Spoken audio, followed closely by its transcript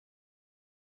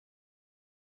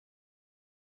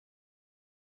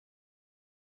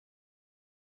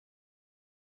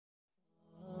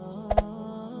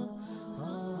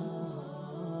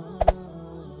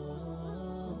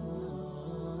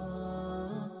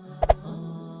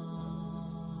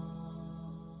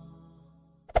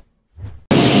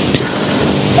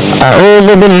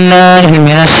بالله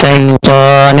من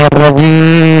الشيطان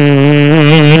الرجيم.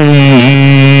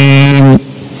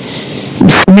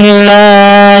 بسم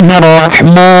الله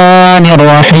الرحمن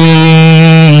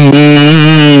الرحيم.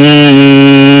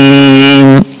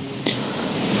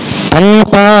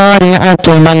 القارعة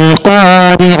ما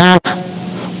القارعة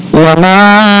وما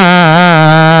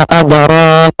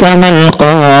أدراك ما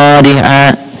القارعة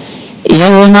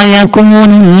يوم يكون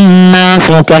الناس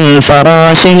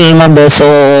كالفراش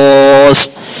المبثوث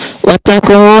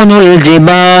وتكون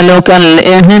الجبال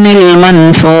كالعهن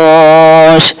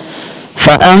المنفوش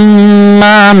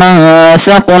فأما من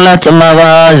ثقلت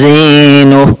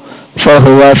موازينه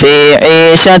فهو في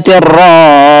عيشة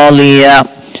راضية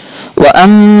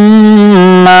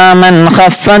وأما من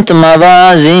خفت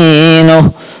موازينه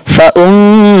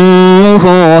فأمه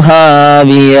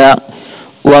هاوية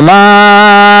وما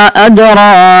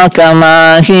أدراك ما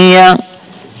هي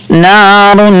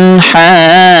نار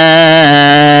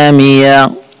حامية.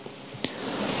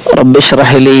 رب اشرح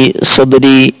لي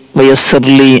صدري ويسر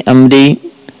لي أمري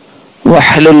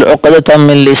واحلل عقدة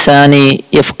من لساني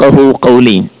يفقه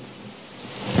قولي.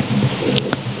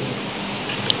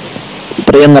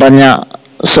 പ്രിയം നിറഞ്ഞ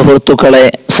സുഹൃത്തുക്കളെ,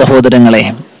 സഹോദരങ്ങളെ,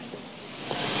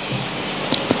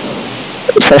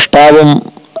 സൃഷ്ടാവും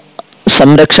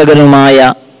സംരക്ഷകനുമായ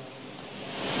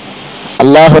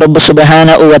അല്ലാഹു റബ്ബ്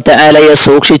സുബ്ഹാനഹു വ തആലയെ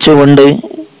സൂക്ഷിച്ചുകൊണ്ട്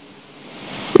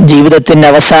ജീവിതത്തിന്റെ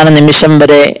അവസാന നിമിഷം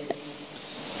വരെ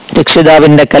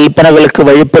രക്ഷിതാവിന്റെ കൽപ്പനകൾക്ക്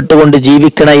വഴിപ്പെട്ടുകൊണ്ട്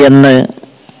ജീവിക്കണം എന്ന്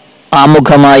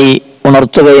ആമുഖമായി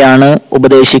ഉണർത്തുകയാണ്,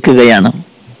 ഉപദേശിക്കുകയാണ്.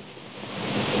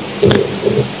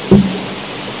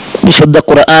 വിശുദ്ധ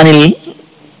ഖുർആനിൽ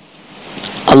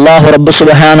അല്ലാഹു റബ്ബ്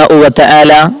സുബ്ഹാനഹു വ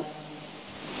തആല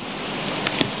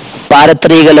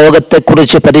പാരത്രിക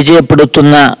ലോകത്തെക്കുറിച്ച്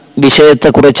പരിചയപ്പെടുത്തുന്ന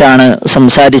വിഷയത്തെക്കുറിച്ചാണ്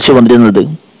സംസാരിച്ചു കൊണ്ടിരുന്നത്.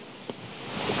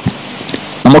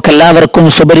 നമുക്കെല്ലാവർക്കും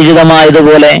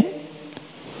സുപരിചിതമായതുപോലെ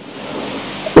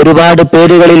ഒരുപാട്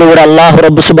പേരുകളിലൂടെ അല്ലാഹു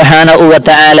റബ്ബ് സുബ്ഹാനഹു വ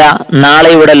തആല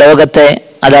നാളെയുടെ ലോകത്തെ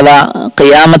അഥവാ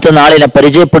ഖിയാമത്ത് നാളിനെ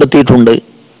പരിചയപ്പെടുത്തിയിട്ടുണ്ട്.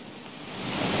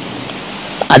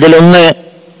 അതിലൊന്ന്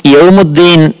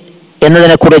യൗമുദ്ദീൻ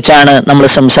എന്നതിനെ കുറിച്ചാണ് നമ്മൾ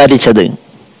സംസാരിച്ചത്.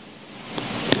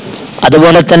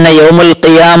 അതുപോലെ തന്നെ യൗമുൽ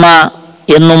ഖിയാമ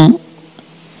എന്നും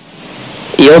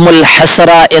യൗമുൽ ഹസ്റ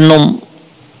എന്നും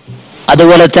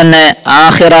അതുപോലെ തന്നെ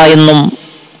ആഖിറ എന്നും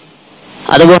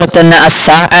അതുപോലെ തന്നെ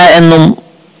അസ്സാഅ എന്നും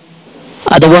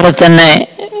അതുപോലെ തന്നെ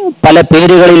പല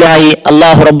പേരുകളിലായി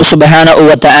അല്ലാഹു റബ്ബ് സുബ്ഹാനഹു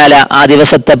വ തആല ആ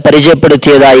ദിവസത്തെ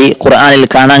പരിചയപ്പെടുത്തിയതായി ഖുർആനിൽ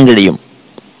കാണാൻ കഴിയും.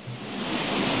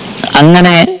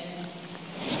 അങ്ങനെ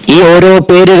ഈ ഓരോ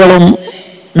പേരുകളും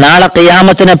നാളെ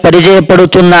ഖിയാമത്തിനെ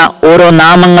പരിചയപ്പെടുത്തുന്ന ഓരോ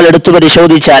നാമങ്ങൾ എടുത്തു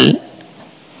പരിശോധിച്ചാൽ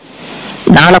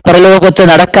നാളെ പരലോകത്ത്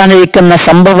നടക്കാനിരിക്കുന്ന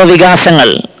സംഭവ വികാസങ്ങൾ,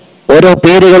 ഓരോ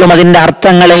പേരുകളും അതിൻ്റെ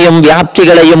അർത്ഥങ്ങളെയും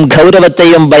വ്യാപ്തികളെയും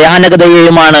ഗൗരവത്തെയും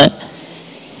ഭയാനകതയെയുമാണ്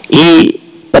ഈ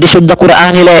പരിശുദ്ധ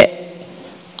ഖുർആനിലെ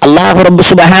അല്ലാഹു റബ്ബ്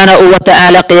സുബ്ഹാനഹു വ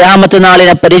തആല ഖിയാമത്ത്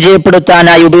നാളിനെ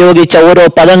പരിചയപ്പെടുത്താനായി ഉപയോഗിച്ച ഓരോ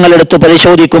പദങ്ങൾ എടുത്തു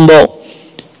പരിശോധിക്കുമ്പോൾ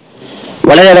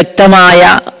വളരെ വ്യക്തമായ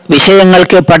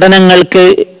വിഷയങ്ങൾക്ക്, പഠനങ്ങൾക്ക്,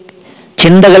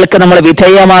 ചിന്തകൾക്ക് നമ്മൾ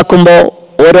വിധേയമാക്കുമ്പോൾ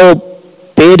ഓരോ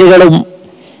പേരുകളും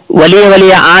വലിയ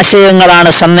വലിയ ആശയങ്ങളാണ്,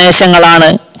 സന്ദേശങ്ങളാണ്,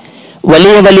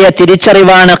 വലിയ വലിയ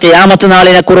തിരിച്ചറിവാണ് ഖിയാമത്ത്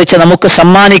നാളിനെ കുറിച്ച് നമുക്ക്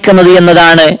സമ്മാനിക്കുന്നത്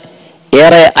എന്നതാണ്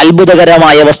ഏറെ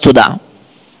അത്ഭുതകരമായ വസ്തുത.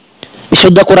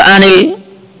 വിശുദ്ധ ഖുർആനിൽ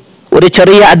ഒരു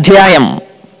ചെറിയ അധ്യായം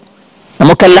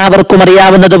നമുക്കെല്ലാവർക്കും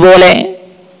അറിയാവുന്നതുപോലെ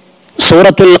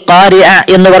സൂറത്തുൽ ഖാരിഅ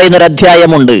എന്ന് പറയുന്നൊരു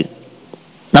അധ്യായമുണ്ട്.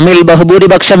 നമ്മിൽ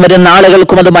ബഹുഭൂരിപക്ഷം വരുന്ന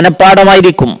ആളുകൾക്കും അത്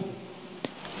മനഃപ്പാഠമായിരിക്കും.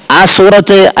 ആ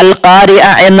സൂറത്ത് അൽ ഖാരിഅ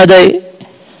എന്നത്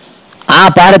ആ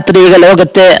പാരത്രിക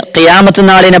ലോകത്തെ ഖിയാമത്ത്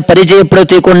നാളിനെ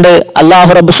പരിചയപ്പെടുത്തിക്കൊണ്ട്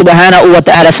അല്ലാഹു റബ്ബ് സുബ്ഹാനഹു വ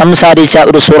തആല സംസാരിച്ച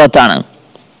ഒരു സൂറത്താണ്.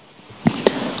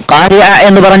 ഖാരിഅ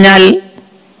എന്ന് പറഞ്ഞാൽ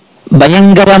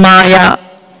ഭയങ്കരമായ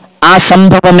ആ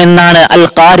സംഭവം എന്നാണ് അൽ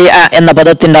ഖാരിഅ എന്ന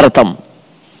പദത്തിന്റെ അർത്ഥം.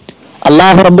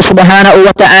 അല്ലാഹു റബ്ബ് സുബ്ഹാനഹു വ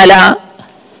തആല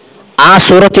ആ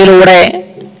സൂറത്തിലൂടെ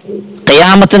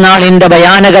ഖിയാമത്ത് നാളിന്റെ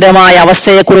ഭയാനകരമായ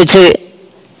അവസ്ഥയെക്കുറിച്ച്,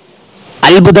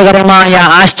 അത്ഭുതകരമായ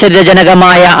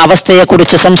ആശ്ചര്യജനകമായ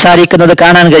അവസ്ഥയെക്കുറിച്ച് സംസാരിക്കുന്നത്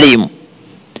കാണാൻ കഴിയും.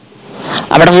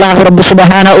 അവിടെ അല്ലാഹു റബ്ബ്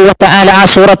സുബ്ഹാനഹു വ തആല ആ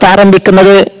സൂറത്ത്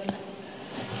ആരംഭിക്കുന്നത്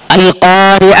അൽ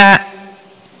ഖാരിഅ,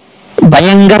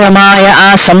 ഭയങ്കരമായ ആ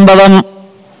സംഭവം.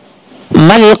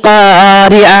 മൽ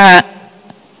ഖാരിഅ,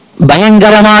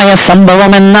 ഭയങ്കരമായ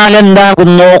സംഭവം എന്നാൽ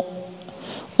എന്താകുന്നു?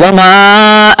 വമാ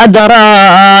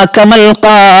അദ്റാക മൽ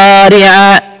ഖാരിഅ,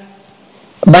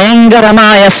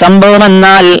 ഭയങ്കരമായ സംഭവം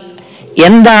എന്നാൽ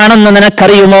എന്താണെന്ന്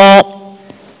നിനക്കറിയുമോ?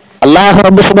 അല്ലാഹു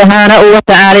റബ്ബ് സുബ്ഹാനഹു വ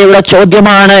തആലയുടെ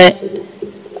ചോദ്യമാണ്.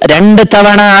 രണ്ട്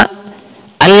തവണ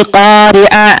അൽ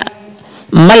ഖാരിഅ,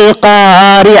 മൽ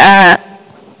ഖാരിഅ,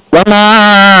 വമാ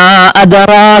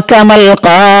അദ്റാക മൽ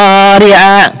ഖാരിഅ.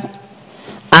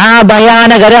 ആ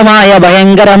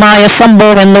ഭയങ്കരമായ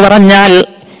സംഭവം എന്ന് പറഞ്ഞാൽ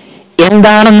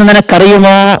എന്താണെന്ന്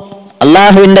നിനക്കറിയുമോ?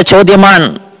 അള്ളാഹുവിന്റെ ചോദ്യമാണ്.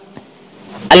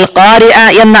 അൽ ഖാരിഅ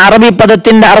എന്ന അറബി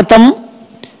പദത്തിന്റെ അർത്ഥം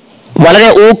വളരെ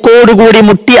ഊക്കോടുകൂടി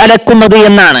മുട്ടി അലക്കുന്നത്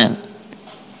എന്നാണ്.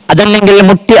 അതല്ലെങ്കിൽ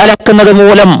മുട്ടി അലക്കുന്നത്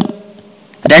മൂലം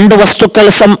രണ്ട് വസ്തുക്കൾ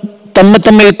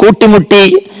തമ്മിൽ കൂട്ടിമുട്ടി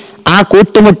ആ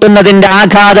കൂട്ടിമുട്ടുന്നതിന്റെ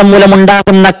ആഘാതം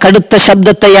മൂലമുണ്ടാകുന്ന കടുത്ത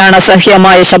ശബ്ദത്തെയാണ്,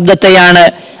 അസഹ്യമായ ശബ്ദത്തെയാണ്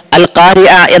അൽ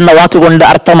ഖാരിഅ എന്ന വാക്കുകൊണ്ട്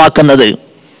അർത്ഥമാക്കുന്നത്.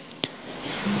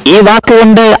 ഈ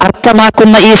വാക്കുകൊണ്ട്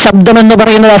അർത്ഥമാക്കുന്ന ഈ ശബ്ദം എന്ന്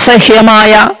പറയുന്നത്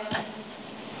അസഹ്യമായ,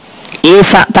 ഈ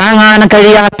താങ്ങാൻ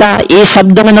കഴിയാത്ത ഈ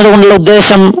ശബ്ദം എന്നതുകൊണ്ടുള്ള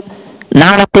ഉദ്ദേശം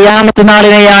നാളെ ഖിയാമത്ത്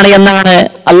നാളിനെയാണ് എന്നാണ്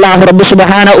അല്ലാഹു റബ്ബ്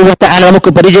സുബ്ഹാനഹു വ തആല നമുക്ക്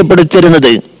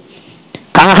പരിചയപ്പെടുത്തിയിരുന്നത്.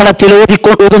 കാഹളത്തിൽ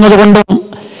ഊതുന്നത് കൊണ്ടും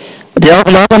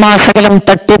ലോകമാസകലം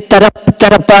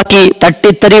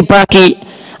തട്ടിത്തരിപ്പാക്കി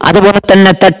അതുപോലെ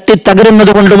തന്നെ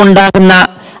തട്ടിത്തകരുന്നത് കൊണ്ടുമുണ്ടാകുന്ന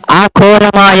ആ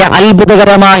ഘോരമായ,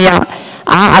 അത്ഭുതകരമായ,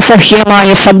 ആ അസഹ്യമായ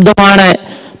ശബ്ദമാണ്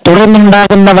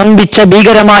തുടർന്നുണ്ടാകുന്ന വമ്പിച്ച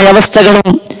ഭീകരമായ അവസ്ഥകളും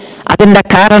അതിന്റെ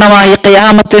കാരണമായി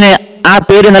ഖിയാമത്തിന് ആ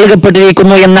പേര്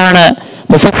നൽകപ്പെട്ടിരിക്കുന്നു എന്നാണ്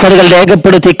മുഫസ്സിറുകൾ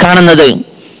രേഖപ്പെടുത്തി കാണുന്നത്.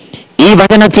 ഈ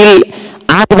വചനത്തിൽ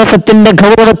ആ ദിവസത്തിന്റെ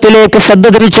ഗൗരവത്തിലേക്ക് ശ്രദ്ധ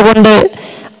തിരിച്ചുകൊണ്ട്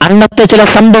അന്നത്തെ ചില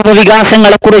സംഭവ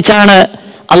വികാസങ്ങളെ കുറിച്ചാണ്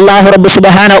അല്ലാഹു റബ്ബ്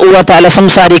സുബ്ഹാനഹു വ തആല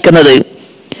സംസാരിക്കുന്നത്.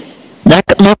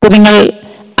 നോക്കൂ നിങ്ങൾ,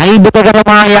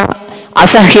 അത്ഭുതകരമായ,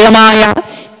 അസഹ്യമായ,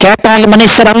 കേട്ടാൽ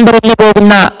മനുഷ്യർ അമ്പരന്നു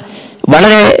പോകുന്ന,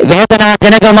 വളരെ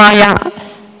വേദനാജനകമായ,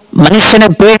 മനുഷ്യനെ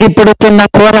പേടിപ്പെടുത്തുന്ന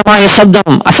ഘോരമായ ശബ്ദം,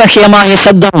 അസഹ്യമായ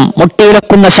ശബ്ദം,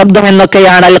 മുട്ടിയിളക്കുന്ന ശബ്ദം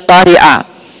എന്നൊക്കെയാണ് അൽ ഖാരിഅ.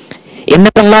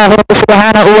 എന്നിട്ട് അല്ലാഹു റബ്ബ്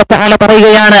സുബ്ഹാനഹു വ തആല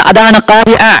പറയുകയാണ്, അതാണ്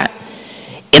ഖാരിഅ.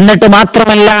 എന്നിട്ട്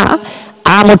മാത്രമല്ല,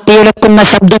 ആ മുട്ടിയിളക്കുന്ന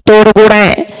ശബ്ദത്തോടുകൂടെ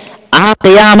ആ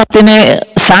ഖിയാമത്തിന്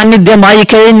സാന്നിധ്യമായി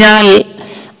കഴിഞ്ഞാൽ,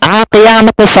 ആ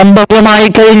ഖിയാമത്ത് സംഭവ്യമായി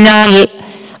കഴിഞ്ഞാൽ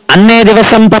അന്നേ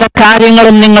ദിവസം പല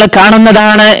കാര്യങ്ങളും നിങ്ങൾ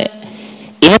കാണുന്നതാണ്.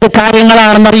 ഏത്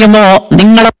കാര്യങ്ങളാണെന്നറിയുമോ?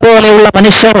 നിങ്ങളെപ്പോലെയുള്ള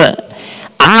മനുഷ്യർ,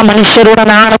 ആ മനുഷ്യരുടെ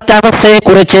നാളത്തെ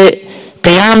അവസ്ഥയെക്കുറിച്ച്,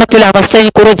 ഖിയാമത്തിലെ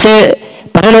അവസ്ഥയെക്കുറിച്ച്,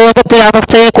 പരലോകത്തിലെ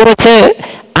അവസ്ഥയെക്കുറിച്ച്,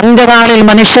 അന്ത്യനാളിൽ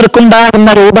മനുഷ്യർക്കുണ്ടാകുന്ന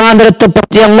രൂപാന്തരത്തെ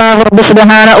പറ്റി അല്ലാഹു റബ്ബ്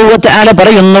സുബ്ഹാനഹു വ തആല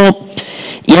പറയുന്നു,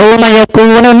 യൗമ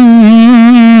യകൂനുന്നാസു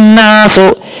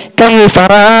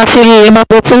കൽഫറാശിൽ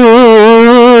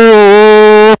മബ്സൂസ്.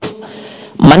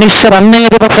 മനുഷ്യർ അന്നേ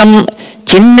ദിവസം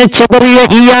ചിന്നിച്ചെറിയ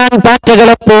ഈയാൻ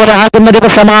പാറ്റകളെ പോലെ ആകുന്ന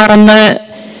ദിവസമാണെന്ന്.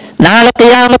 നാളെ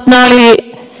ഖിയാമത്ത് നാളിൽ,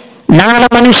 നാളെ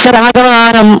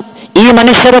മനുഷ്യരാകമാനം ഈ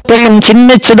മനുഷ്യരത്തെയും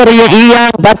ചിന്നിച്ചെറിയ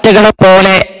ഈയാൻ പാറ്റകളെ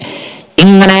പോലെ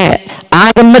ഇങ്ങനെ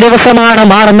ആകുന്ന ദിവസമാണ്,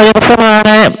 മാറുന്ന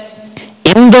ദിവസമാണ്.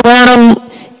 എന്തു വേണം,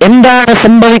 എന്താണ്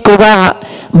സംഭവിക്കുക,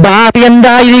 ഭാവി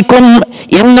എന്തായിരിക്കും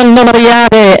എന്നൊന്നും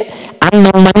അറിയാതെ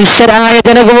അന്ന് മനുഷ്യരായ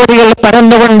ജനകോടികൾ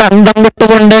പരന്നുകൊണ്ട്, അന്തം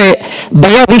വിട്ടുകൊണ്ട്,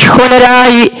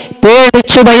 ഭയവിഹ്വലരായി,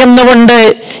 പേടിച്ചു ഭയന്നുകൊണ്ട്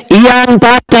ഇയാൻ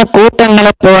പാറ്റ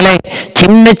കൂട്ടങ്ങളെ പോലെ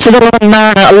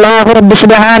ചിഹ്നിച്ചിടുമെന്നാണ് അല്ലാഹു റബ്ബ്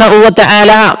സുബ്ഹാനഹു വ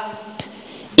തആല.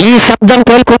 ഈ ശബ്ദം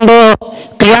കേൾക്കുമ്പോ,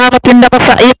 ഖിയാമത്തിന്റെ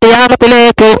ഈ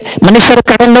ഖിയാമത്തിലേക്ക് മനുഷ്യർ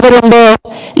കടന്നു വരുമ്പോ,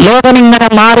 ലോകമിങ്ങനെ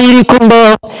മാറിയിരിക്കുമ്പോ,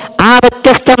 ആ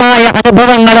വ്യത്യസ്തമായ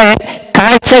അനുഭവങ്ങളെ,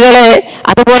 കാഴ്ചകളെ,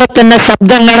 അതുപോലെ തന്നെ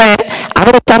ശബ്ദങ്ങളെ,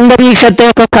 അവിടുത്തെ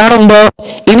അന്തരീക്ഷത്തെയൊക്കെ കാണുമ്പോ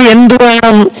ഇനി എന്തു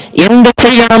വേണം, എന്ത്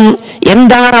ചെയ്യണം,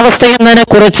 എന്താണ് അവസ്ഥ എന്നതിനെ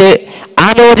കുറിച്ച്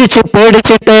ആലോചിച്ച്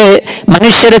പേടിച്ചിട്ട്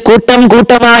മനുഷ്യര് കൂട്ടം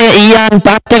കൂട്ടമായ ഈയാൻ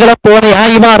പാറ്റകളെ പോലെ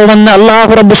ആയി മാറുമെന്ന്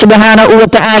അല്ലാഹു റബ്ബ് സുബ്ഹാനഹു വ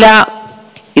തആല.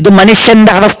 ഇത്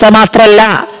മനുഷ്യന്റെ അവസ്ഥ മാത്രല്ല,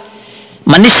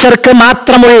 മനുഷ്യർക്ക്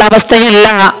മാത്രമുള്ള അവസ്ഥയല്ല.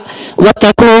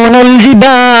 വതകൂനുൽ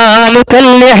ജിബാലു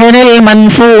കൽയഹ്നിൽ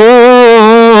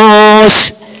മൻഫൂസ്.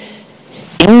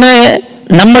 ഇന്ന്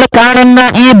നമ്മൾ കാണുന്ന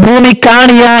ഈ ഭൂമി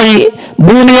കാണിയായി,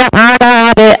 ഭൂമിയെ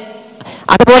ആടാതെ,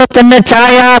 അതുപോലെ തന്നെ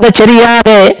ചായാതെ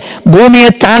ചെരിയാതെ ഭൂമിയെ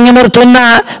താങ്ങി നിർത്തുന്ന,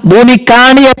 ഭൂമി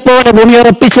കാണിയെപ്പോലെ ഭൂമി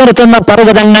ഉറപ്പിച്ചു നിർത്തുന്ന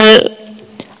പർവ്വതങ്ങൾ,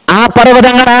 ആ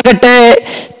പർവ്വതങ്ങളാകട്ടെ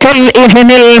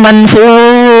കൽഇഹ്നിൽ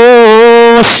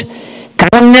മൻഫൂസ്,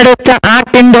 കടഞ്ഞെടുത്ത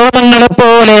ആട്ടിൻ രോമങ്ങളെ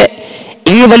പോലെ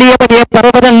ഈ വലിയ വലിയ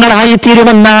പർവ്വതങ്ങളായി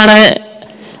തീരുമെന്നാണ്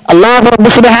അല്ലാഹു റബ്ബ്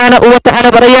സുബ്ഹാനഹു വ തആല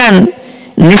പറയാൻ.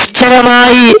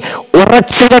 നിശ്ചലമായി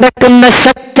ഉറച്ചു കിടക്കുന്ന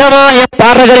ശക്തമായ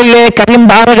പാറകളില്ലേ,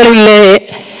 കരിമ്പാറകളില്ലേ,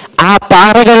 ആ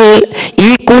പാറകൾ, ഈ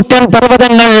കൂറ്റൻ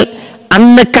പർവ്വതങ്ങൾ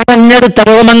അന്ന് കടഞ്ഞെടുത്ത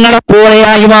രോമങ്ങളെ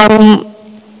പോലെയായി മാറും.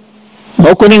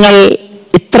 നോക്കൂ നിങ്ങൾ,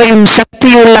 ഇത്രയും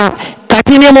ശക്തിയുള്ള,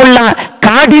 കഠിനമുള്ള,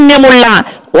 കാഠിന്യമുള്ള,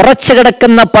 ഉറച്ചു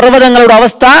കിടക്കുന്ന പർവ്വതങ്ങളുടെ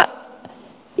അവസ്ഥ.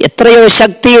 എത്രയോ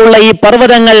ശക്തിയുള്ള ഈ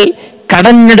പർവ്വതങ്ങൾ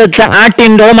കടഞ്ഞെടുത്ത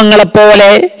ആട്ടിൻ രോമങ്ങളെ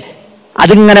പോലെ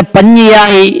അതിങ്ങനെ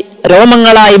പഞ്ഞിയായി,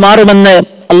 രോമങ്ങളായി മാറുമെന്ന്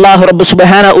അല്ലാഹു റബ്ബ്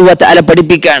സുബ്ഹാനഹു വ തആല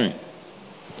പഠിപ്പിക്കാൻ.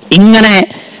 ഇങ്ങനെ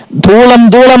ധൂളം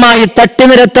ധൂളമായി തട്ടി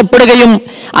നിരത്തപ്പെടുകയും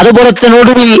അതുപോലെ തന്നെ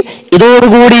ഒടുവിൽ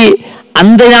ഇതോടുകൂടി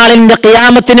അന്ത്യനാളിന്റെ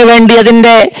ഖിയാമത്തിന് വേണ്ടി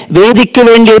അതിന്റെ വേദിക്ക്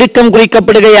വേണ്ടി ഒരുക്കം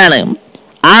കുറിക്കപ്പെടുകയാണ്.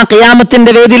 ആ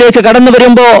ഖിയാമത്തിന്റെ വേദിയിലേക്ക് കടന്നു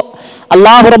വരുമ്പോ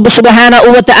അല്ലാഹു റബ്ബ് സുബ്ഹാനഹു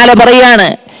വ തആല പറയാണ്,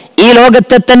 ഈ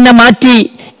ലോകത്തെ തന്നെ മാറ്റി,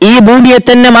 ഈ ഭൂമിയെ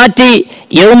തന്നെ മാറ്റി,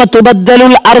 യൗമ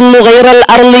തുബദ്ദലുൽ അർളു ഗൈറൽ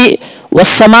അർളി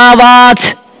വസ്സമാവാത്,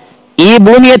 ഈ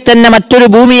ഭൂമിയെ തന്നെ മറ്റൊരു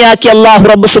ഭൂമിയാക്കി അല്ലാഹു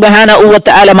റബ്ബ് സുബ്ഹാനഹു വ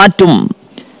തആല മാറ്റും.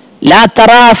 ലാ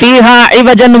തറാ ഫീഹാ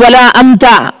ഇവജൻ വലാ അംത,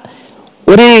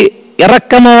 ഒരു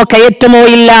ഇറക്കമോ കയറ്റമോ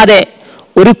ഇല്ലാതെ,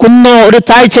 ഒരു കുന്നോ ഒരു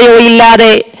താഴ്ചയോ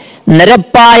ഇല്ലാതെ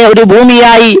നിരപ്പായ ഒരു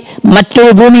ഭൂമിയായി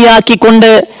മറ്റൊരു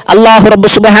ഭൂമിയാക്കിക്കൊണ്ട് അല്ലാഹു റബ്ബ്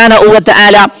സുബ്ഹാനഹു വ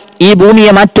തആല ഈ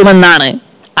ഭൂമിയെ മാറ്റുമെന്നാണ്.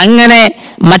 അങ്ങനെ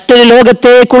മറ്റൊരു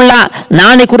ലോകത്തേക്കുള്ള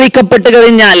നാണി കുറിക്കപ്പെട്ട്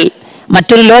കഴിഞ്ഞാൽ,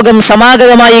 മറ്റൊരു ലോകം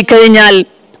സമാഗതമായി കഴിഞ്ഞാൽ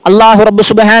അല്ലാഹു റബ്ബ്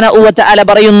സുബ്ഹാനഹു വ തആല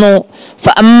പറയുന്നു,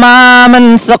 ഫഅമ്മാ മൻ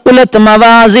സഖലത്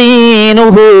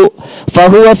മവാസീനുഹു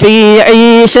ഫഹുവ ഫീ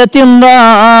ഈശത്തിൻ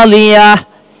റാളിയ,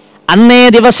 അന്നേ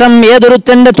ദിവസം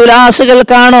ഏതൊരുത്തന്റെ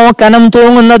തുലാസുകൾക്കാണോ കനം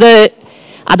തൂങ്ങുന്നത്,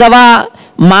 അഥവാ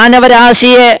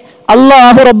മാനവരാശിയെ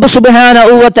അല്ലാഹു റബ്ബ്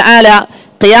സുബ്ഹാനഹു വ തആല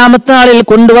ഖിയാമത്ത് നാളിൽ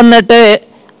കൊണ്ടുവന്നിട്ട്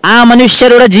ആ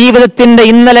മനുഷ്യരുടെ ജീവിതത്തിന്റെ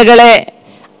ഇന്നലകളെ,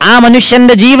 ആ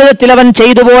മനുഷ്യന്റെ ജീവിതത്തിൽ അവൻ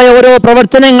ചെയ്തു പോയ ഓരോ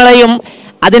പ്രവർത്തനങ്ങളെയും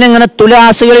അതിനങ്ങനെ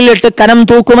തുലാസുകളിലിട്ട് കനം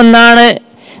തൂക്കുമെന്നാണ്.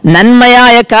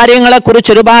 നന്മയായ കാര്യങ്ങളെ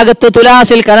കുറിച്ചൊരു ഭാഗത്ത്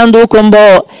തുലാസിൽ കനം തൂക്കുമ്പോ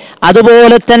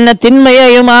അതുപോലെ തന്നെ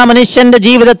തിന്മയെയും ആ മനുഷ്യന്റെ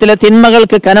ജീവിതത്തിലെ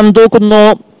തിന്മകൾക്ക് കനം തൂക്കുന്നു.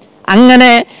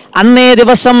 അങ്ങനെ അന്നേ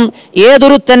ദിവസം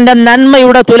ഏതൊരുത്തന്റെ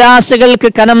നന്മയുടെ തുലാസുകൾക്ക്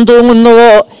കനം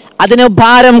തൂങ്ങുന്നുവോ, അതിന്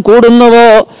ഭാരം കൂടുന്നുവോ,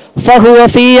 ഫഹുവ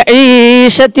ഫീ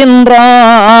ഈശത്തിൻ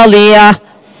റാളിയ,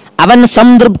 അവൻ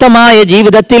സംതൃപ്തമായ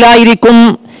ജീവിതത്തിലായിരിക്കും,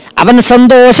 അവൻ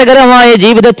സന്തോഷകരമായ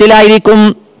ജീവിതത്തിലായിരിക്കും.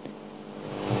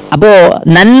 അപ്പോ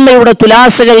നന്മയുടെ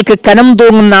തുലാസുകൾക്ക് കനം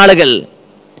തൂങ്ങുന്ന ആളുകൾ,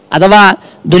 അഥവാ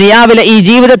ദുനിയാവിലെ ഈ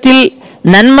ജീവിതത്തിൽ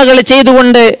നന്മകൾ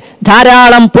ചെയ്തുകൊണ്ട്,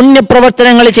 ധാരാളം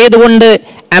പുണ്യപ്രവർത്തനങ്ങൾ ചെയ്തുകൊണ്ട്,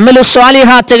 അമലു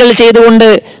സ്വാലിഹാത്തുകൾ ചെയ്തുകൊണ്ട്,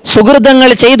 സുഹൃതങ്ങൾ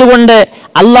ചെയ്തുകൊണ്ട്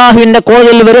അള്ളാഹുവിന്റെ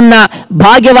കോളിൽ വരുന്ന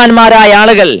ഭാഗ്യവാന്മാരായ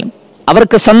ആളുകൾ,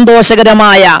 അവർക്ക്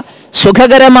സന്തോഷകരമായ,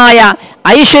 സുഖകരമായ,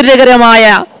 ഐശ്വര്യകരമായ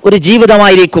ഒരു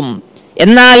ജീവിതമായിരിക്കും.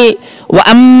 എന്നാൽ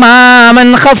വഅമ്മാ മൻ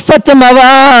ഖഫ്ഫത്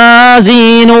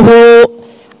മവാസീനുഹു,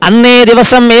 അന്നേ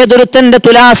ദിവസം ഏതൊരുത്തന്റെ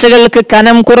തുലാസുകൾക്ക്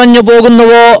കനം കുറഞ്ഞു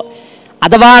പോകുന്നുവോ,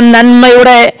 അഥവാ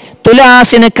നന്മയുടെ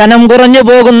തുലാസിന് കനം കുറഞ്ഞു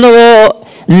പോകുന്നുവോ,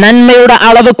 നന്മയുടെ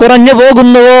അളവ് കുറഞ്ഞു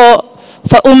പോകുന്നുവോ,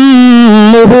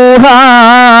 ഫഉമ്മുഹു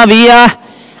ഹാവിയ,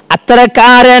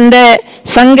 അത്തരക്കാരന്റെ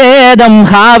സങ്കേതം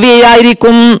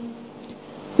ഹാവിയായിരിക്കും.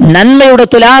 നന്മയുടെ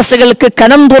തുലാസുകൾക്ക്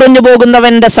കനം കുറഞ്ഞു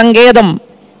പോകുന്നവന്റെ സങ്കേതം,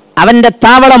 അവന്റെ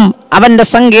താവളം, അവന്റെ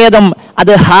സങ്കേതം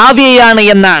അത് ഹാവിയാണ്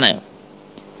എന്നാണ്.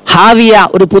 ഹാവിയ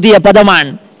ഒരു പുതിയ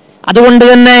പദമാണ്. അതുകൊണ്ട്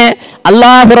തന്നെ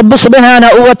അല്ലാഹു റബ്ബ്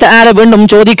സുബ്ഹാനഹു വ തആല വീണ്ടും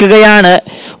ചോദിക്കുകയാണ്,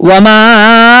 വമാ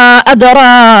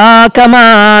അദ്റാക മാ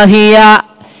ഹിയ,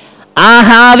 ആ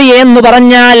ഹാവിയ എന്ന്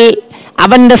പറഞ്ഞാൽ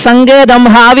അവന്റെ സങ്കേതം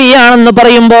ഹാവിയാണെന്ന്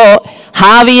പറയുമ്പോ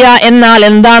ഹാവിയ എന്നാൽ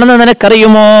എന്താണെന്ന്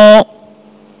നിനക്കറിയുമോ?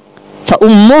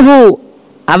 ഫഉമ്മുഹു,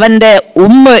 അവന്റെ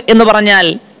ഉമ്മ എന്ന് പറഞ്ഞാൽ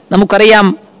നമുക്കറിയാം,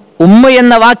 ഉമ്മ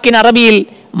എന്ന വാക്കിന് അറബിയിൽ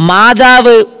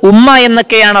മാതാവ്, ഉമ്മ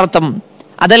എന്നൊക്കെയാണ് അർത്ഥം.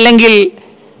 അതല്ലെങ്കിൽ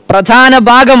പ്രധാന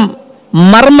ഭാഗം,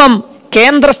 മർമ്മം,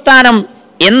 കേന്ദ്രസ്ഥാനം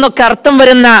എന്നൊക്കെ അർത്ഥം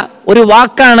വരുന്ന ഒരു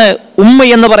വാക്കാണ് ഉമ്മ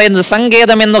എന്ന് പറയുന്നത്.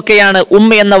 സങ്കേതം എന്നൊക്കെയാണ് ഉമ്മ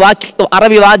എന്ന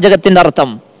അറബി വാചകത്തിന്റെ അർത്ഥം.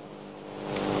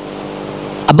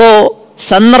 അപ്പോ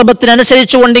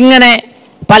സന്ദർഭത്തിനനുസരിച്ചുകൊണ്ട് ഇങ്ങനെ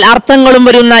പല അർത്ഥങ്ങളും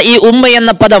വരുന്ന ഈ ഉമ്മ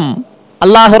എന്ന പദം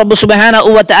അല്ലാഹു റബ്ബ് സുബ്ഹാനഹു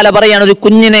വ തആല പറയാണ്, ഒരു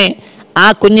കുഞ്ഞിനെ, ആ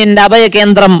കുഞ്ഞിന്റെ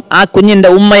അഭയകേന്ദ്രം ആ കുഞ്ഞിന്റെ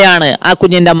ഉമ്മയാണ്, ആ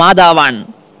കുഞ്ഞിന്റെ മാതാവാണ്.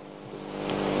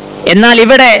 എന്നാൽ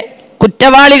ഇവിടെ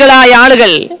കുറ്റവാളികളായ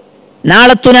ആളുകൾ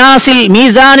നാളെ തുനാസിൽ,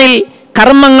 മീസാനിൽ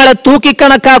കർമ്മങ്ങളെ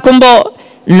തൂക്കിക്കണക്കാക്കുമ്പോ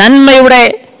നന്മയുടെ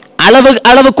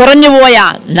അളവ് കുറഞ്ഞുപോയ,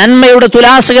 നന്മയുടെ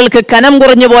തുലാസുകൾക്ക് കനം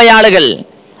കുറഞ്ഞു പോയ ആളുകൾ,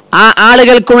 ആ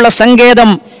ആളുകൾക്കുള്ള സങ്കേതം,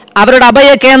 അവരുടെ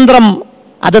അഭയകേന്ദ്രം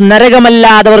അത്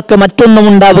നരകമല്ലാതെ അവർക്ക് മറ്റൊന്നും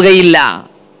ഉണ്ടാവുകയില്ല.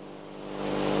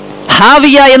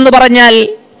 ഹാവിയ എന്ന് പറഞ്ഞാൽ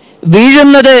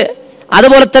വീഴുന്നത്,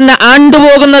 അതുപോലെ തന്നെ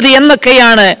ആണ്ടുപോകുന്നത്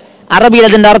എന്നൊക്കെയാണ് അറബിയിൽ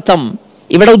അതിന്റെ അർത്ഥം.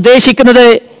 ഇവിടെ ഉദ്ദേശിക്കുന്നത്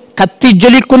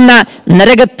കത്തിജ്വലിക്കുന്ന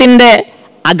നരകത്തിന്റെ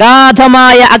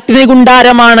അഗാധമായ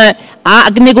അഗ്നികുണ്ടാരമാണ്. ആ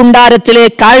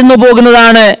അഗ്നികുണ്ടാരത്തിലേക്ക് ആഴ്ന്നു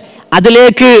പോകുന്നതാണ്,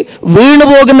 അതിലേക്ക് വീണു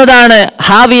പോകുന്നതാണ്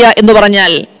ഹാവിയ എന്ന്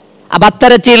പറഞ്ഞാൽ. അപ്പൊ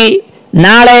അത്തരത്തിൽ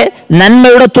നാളെ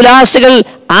നന്മയുടെ തുലാസുകൾ,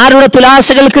 ആരുടെ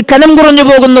തുലാസുകൾക്ക് കനം കുറഞ്ഞു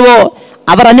പോകുന്നുവോ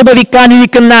അവർ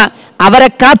അനുഭവിക്കാനിരിക്കുന്ന, അവരെ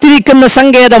കാത്തിരിക്കുന്ന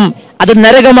സങ്കേതം അത്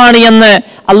നരകമാണ് എന്ന്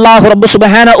അല്ലാഹു റബ്ബ്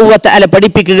സുബ്ഹാനഹു വ തആല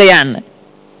പഠിപ്പിക്കുകയാണ്.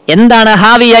 എന്താണ്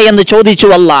ഹാവിയ എന്ന് ചോദിച്ചു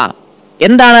അല്ലാഹ്.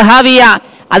 എന്താണ് ഹാവിയ?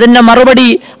 അതിന്റെ മറുപടി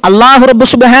അല്ലാഹു റബ്ബ്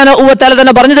സുബ്ഹാനഹു വ തആല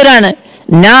തന്നെ പറഞ്ഞു തരാണ്.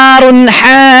 നാറുൻ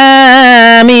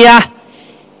ഹാമിയ,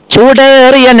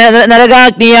 ചൂടേറിയ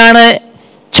നരകാഗ്നിയാണ്,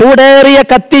 ചൂടേറിയ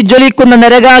കത്തിജ്വലിക്കുന്ന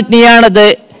നരകാഗ്നിയാണത്.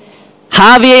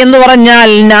 ഹാവിയ എന്ന് പറഞ്ഞാൽ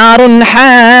നാറുൻ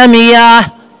ഹാമിയ,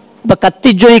 അപ്പൊ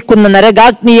കത്തിജ്വലിക്കുന്ന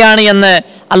നരകാഗ്നിയാണ് എന്ന്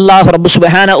അല്ലാഹു റബ്ബ്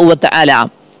സുബ്ഹാനഹു വ തആല.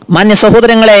 മാന്യ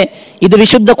സഹോദരങ്ങളെ, ഇത്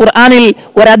വിശുദ്ധ ഖുർആനിൽ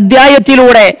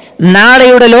ഒരധ്യായത്തിലൂടെ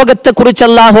നാളെയുടെ ലോകത്തെക്കുറിച്ച്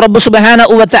അല്ലാഹു റബ്ബ്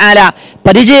സുബ്ഹാനഹു വ തആല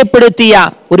പരിചയപ്പെടുത്തിയ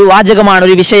ഒരു വാചകമാണ്,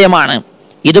 ഒരു വിഷയമാണ്.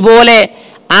 ഇതുപോലെ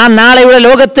ആ നാളെയുടെ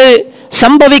ലോകത്ത്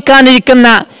സംഭവിക്കാനിരിക്കുന്ന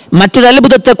മറ്റൊരു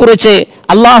അത്ഭുതത്തെക്കുറിച്ച്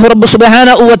അല്ലാഹു റബ്ബ്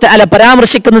സുബ്ഹാനഹു വ തആല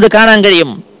പരാമർശിക്കുന്നത് കാണാൻ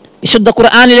കഴിയും. വിശുദ്ധ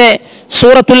ഖുർആനിലെ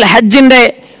സൂറത്തുൽ ഹജ്ജിന്റെ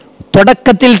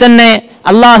തുടക്കത്തിൽ തന്നെ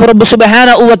അല്ലാഹു റബ്ബ്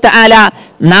സുബ്ഹാനഹു വ തആല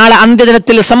നാളെ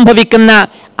അന്ത്യദിനത്തിൽ സംഭവിക്കുന്ന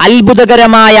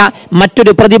അത്ഭുതകരമായ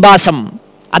മറ്റൊരു പ്രതിഭാസം,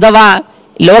 അഥവാ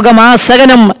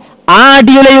ലോകമാസകനം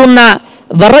ആടിയുലയുന്ന,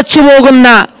 വിറച്ചുപോകുന്ന,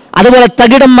 അതുപോലെ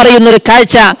തകിടം മറിയുന്ന ഒരു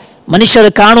കാഴ്ച മനുഷ്യർ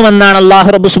കാണുമെന്നാണ് അല്ലാഹു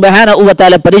റബ്ബ് സുബ്ഹാനഹു വ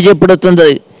തആല പരിചയപ്പെടുത്തുന്നത്.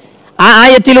 ആ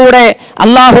ആയത്തിലൂടെ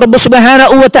അല്ലാഹു റബ്ബ്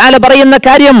സുബ്ഹാനഹു വ തആല പറയുന്ന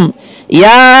കാര്യം,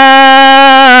 യാ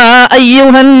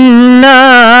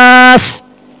അയ്യുഹന്നാസ്,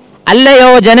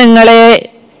 അല്ലയോ ജനങ്ങളെ,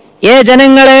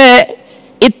 ജനങ്ങളെ,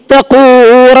 ഇത്തഖൂ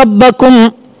റബ്ബക്കും,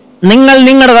 നിങ്ങൾ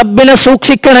നിങ്ങളുടെ റബ്ബിനെ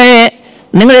സൂക്ഷിക്കണേ,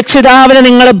 നിങ്ങൾ രക്ഷിതാവിനെ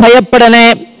നിങ്ങൾ ഭയപ്പെടണേ.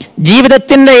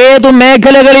 ജീവിതത്തിന്റെ ഏതു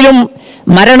മേഖലകളിലും,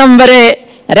 മരണം വരെ,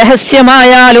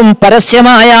 രഹസ്യമായാലും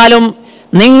പരസ്യമായാലും,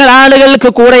 നിങ്ങൾ ആളുകൾക്ക്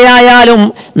കൂടെയായാലും,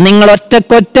 നിങ്ങൾ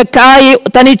ഒറ്റക്കൊറ്റക്കായി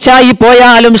തനിച്ചായി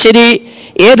പോയാലും ശരി,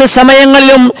 ഏത്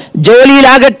സമയങ്ങളിലും,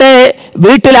 ജോലിയിലാകട്ടെ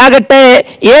വീട്ടിലാകട്ടെ,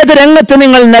 ഏത് രംഗത്ത്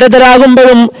നിങ്ങൾ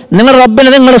നിരതരാകുമ്പോഴും നിങ്ങൾ റബ്ബിനെ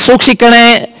നിങ്ങൾ സൂക്ഷിക്കണേ,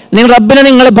 നിങ്ങൾ റബ്ബിനെ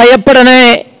നിങ്ങൾ ഭയപ്പെടണേ.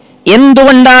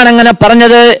 എന്തുകൊണ്ടാണ് അങ്ങനെ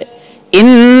പറഞ്ഞത്?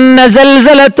 ഇന്ന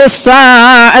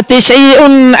സൽസലത്തുസ്സാഅതി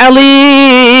ശൈഉൻ അളീം,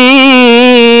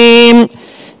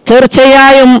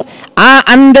 തീർച്ചയായും ആ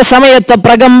അന്ത്യസമയത്തെ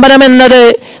പ്രകമ്പനം എന്നത്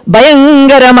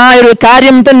ഭയങ്കരമായൊരു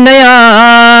കാര്യം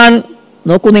തന്നെയാണ്.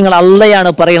 നോക്കൂ, നിങ്ങൾ അള്ളയാണ്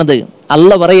പറയുന്നത്.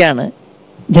 അള്ള പറയാണ്,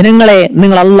 ജനങ്ങളെ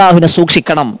നിങ്ങൾ അള്ളാഹുവിനെ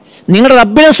സൂക്ഷിക്കണം, നിങ്ങളുടെ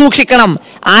റബ്ബിനെ സൂക്ഷിക്കണം.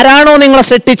 ആരാണോ നിങ്ങളെ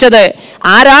സൃഷ്ടിച്ചത്,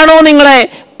 ആരാണോ നിങ്ങളെ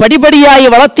പടിപടിയായി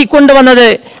വളർത്തിക്കൊണ്ടുവന്നത്,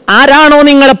 ആരാണോ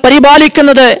നിങ്ങളെ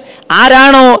പരിപാലിക്കുന്നത്,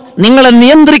 ആരാണോ നിങ്ങളെ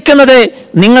നിയന്ത്രിക്കുന്നത്,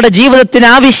 നിങ്ങളുടെ ജീവിതത്തിന്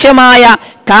ആവശ്യമായ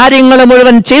കാര്യങ്ങൾ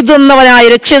മുഴുവൻ ചെയ്തു തന്നവനായ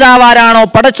രക്ഷിതാവാരാണോ,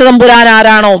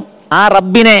 പടച്ചതമ്പുരാനാരാണോ, ആ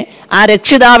റബ്ബിനെ, ആ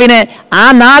രക്ഷിതാവിനെ, ആ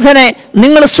നാഥനെ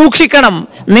നിങ്ങൾ സൂക്ഷിക്കണം,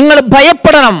 നിങ്ങൾ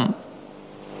ഭയപ്പെടണം.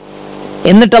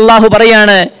 എന്നിട്ട് അല്ലാഹു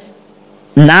പറയാണ്,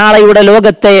 നാളെയുടെ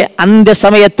ലോകത്തെ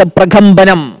അന്ത്യസമയത്തെ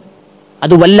പ്രകമ്പനം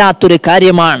അത് വല്ലാത്തൊരു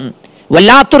കാര്യമാണ്,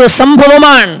 വല്ലാത്തൊരു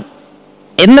സംഭവമാണ്.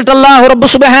 എന്നിട്ട് അല്ലാഹു റബ്ബ്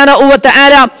സുബ്ഹാനഹു വ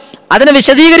തആല അതിനെ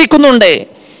വിശദീകരിക്കുന്നുണ്ട്.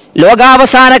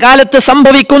 ലോകാവസാന കാലത്ത്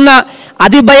സംഭവിക്കുന്ന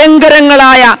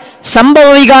അതിഭയങ്കരങ്ങളായ സംഭവ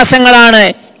വികാസങ്ങളാണ്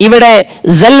ഇവിടെ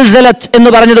സൽസലത്ത് എന്ന്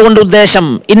പറഞ്ഞതുകൊണ്ട് ഉദ്ദേശം.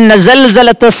 ഇന്ന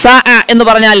സൽസലത്ത് സാഅ എന്ന്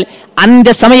പറഞ്ഞാൽ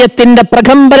അന്ത്യസമയത്തിന്റെ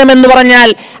പ്രകമ്പനം എന്ന് പറഞ്ഞാൽ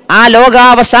ആ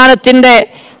ലോകാവസാനത്തിന്റെ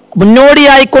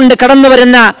മുന്നോടിയായിക്കൊണ്ട് കടന്നു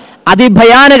വരുന്ന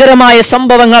അതിഭയാനകരമായ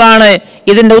സംഭവങ്ങളാണ്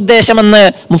ഇതിന്റെ ഉദ്ദേശമെന്ന്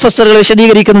മുഫസ്സിറുകൾ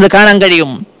വിശദീകരിക്കുന്നത് കാണാൻ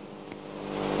കഴിയും.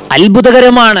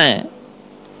 അത്ഭുതകരമാണ്.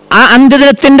 ആ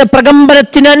അന്ത്യദിനത്തിന്റെ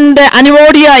പ്രകമ്പനത്തിന്റെ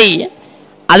അനുമോടിയായി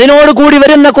അതിനോടുകൂടി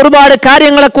വരുന്ന ഒരുപാട്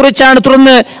കാര്യങ്ങളെ കുറിച്ചാണ്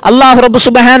തുടർന്ന് അല്ലാഹു റബ്ബ്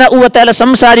സുബ്ഹാനഹു വ തആല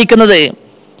സംസാരിക്കുന്നത്.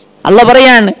 അല്ലാഹു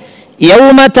പറയാൻ,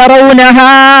 യൗമ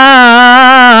തറൗനഹാ,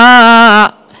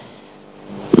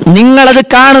 നിങ്ങളത്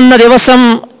കാണുന്ന ദിവസം,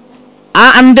 ആ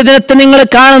അന്ത്യദിനത്തെ നിങ്ങൾ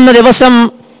കാണുന്ന ദിവസം,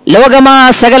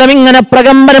 ലോകമാസകലം ഇങ്ങനെ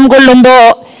പ്രകമ്പനം കൊള്ളുമ്പോ,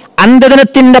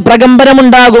 അന്ത്യദിനത്തിന്റെ പ്രകമ്പനം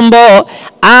ഉണ്ടാകുമ്പോ,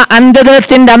 ആ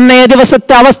അന്ത്യദിനത്തിന്റെ അന്നേ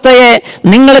ദിവസത്തെ അവസ്ഥയെ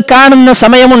നിങ്ങൾ കാണുന്ന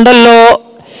സമയമുണ്ടല്ലോ,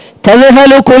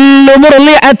 തദ്ഹലു കുല്ലു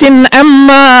മുർളിഅത്തിൻ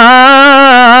അമ്മാ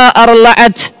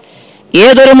അർളഅത്,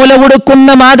 ഏതൊരു മുല കൊടുക്കുന്ന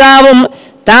മാതാവും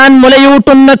താൻ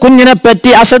മുലയൂട്ടുന്ന കുഞ്ഞിനെ പറ്റി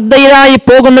അശ്രദ്ധയിലായി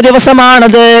പോകുന്ന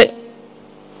ദിവസമാണത്.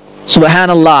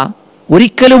 സുബ്ഹാനല്ലാഹ്.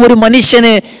 ഒരിക്കലും ഒരു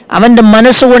മനുഷ്യന് അവന്റെ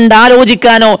മനസ്സുകൊണ്ട്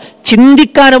ആലോചിക്കാനോ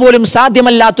ചിന്തിക്കാനോ പോലും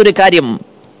സാധ്യമല്ലാത്തൊരു കാര്യം.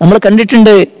 നമ്മൾ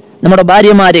കണ്ടിട്ടുണ്ട്, നമ്മുടെ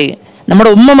ഭാര്യമാര്,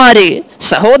 നമ്മുടെ ഉമ്മമാര്,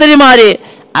 സഹോദരിമാര്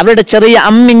അവരുടെ ചെറിയ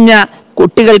അമ്മിഞ്ഞ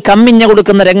കുട്ടികൾക്ക് അമ്മിഞ്ഞ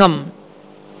കൊടുക്കുന്ന രംഗം.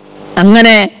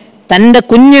 അങ്ങനെ തൻ്റെ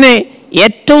കുഞ്ഞിന്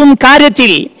ഏറ്റവും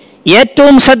കാര്യത്തിൽ,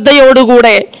 ഏറ്റവും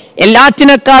ശ്രദ്ധയോടുകൂടെ,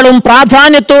 എല്ലാറ്റിനേക്കാളും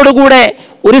പ്രാധാന്യത്തോടുകൂടെ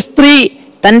ഒരു സ്ത്രീ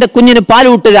തൻ്റെ കുഞ്ഞിന്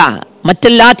പാലൂട്ടുക,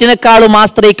 മറ്റെല്ലാറ്റിനേക്കാളും ആ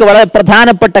സ്ത്രീക്ക് വളരെ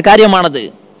പ്രധാനപ്പെട്ട കാര്യമാണത്.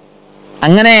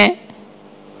 അങ്ങനെ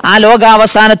ആ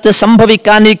ലോകാവസാനത്ത്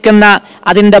സംഭവിക്കാനിരിക്കുന്ന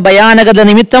അതിൻ്റെ ഭയാനകത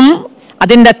നിമിത്തം,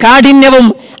 അതിൻ്റെ കാഠിന്യവും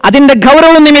അതിൻ്റെ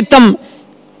ഗൗരവവും നിമിത്തം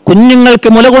കുഞ്ഞുങ്ങൾക്ക്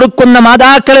മുല കൊടുക്കുന്ന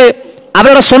മാതാക്കള്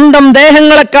അവരുടെ സ്വന്തം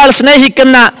ദേഹങ്ങളെക്കാൾ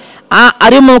സ്നേഹിക്കുന്ന ആ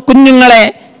അരുമ കുഞ്ഞുങ്ങളെ,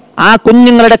 ആ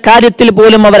കുഞ്ഞുങ്ങളുടെ കാര്യത്തിൽ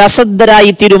പോലും അവർ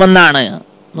അശ്രദ്ധരായി തീരുമെന്നാണ്.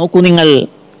 നോക്കൂ നിങ്ങൾ,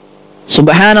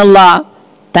 സുബ്ഹാനല്ലാഹ്,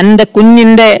 തൻ്റെ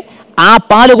കുഞ്ഞിൻ്റെ ആ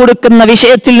പാല് കൊടുക്കുന്ന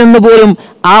വിഷയത്തിൽ നിന്ന് പോലും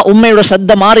ആ ഉമ്മയുടെ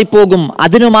ശ്രദ്ധ മാറിപ്പോകും.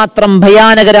 അതിനു മാത്രം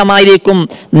ഭയാനകരമായിരിക്കും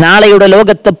നാളെയുടെ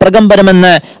ലോകത്ത്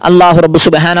പ്രകമ്പനമെന്ന് അല്ലാഹു റബ്ബ്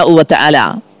സുബ്ഹാനഹു വ തആല.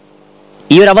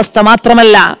 ഈ ഒരു അവസ്ഥ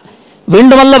മാത്രമല്ല,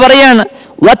 വീണ്ടും അല്ലാഹു പറയാണ്,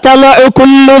 വതലഉ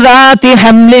കുല്ലു ദാതി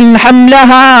ഹംലിൻ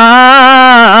ഹംലഹാ.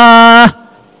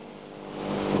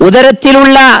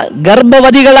 ഉദരത്തിലുള്ള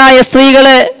ഗർഭവതികളായ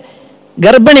സ്ത്രീകള്,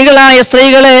 ഗർഭിണികളായ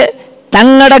സ്ത്രീകള്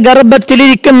തങ്ങളുടെ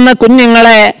ഗർഭത്തിലിരിക്കുന്ന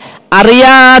കുഞ്ഞുങ്ങളെ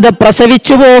അറിയാതെ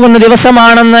പ്രസവിച്ചു പോകുന്ന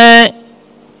ദിവസമാണെന്ന്.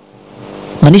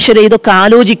 മനുഷ്യരെ ഇതൊക്കെ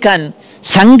ആലോചിക്കാൻ,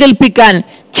 സങ്കല്പിക്കാൻ,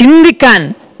 ചിന്തിക്കാൻ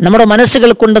നമ്മുടെ മനസ്സുകൾ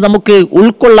കൊണ്ട് നമുക്ക്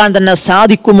ഉൾക്കൊള്ളാൻ തന്നെ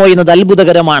സാധിക്കുമോ എന്നത്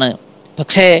അത്ഭുതകരമാണ്.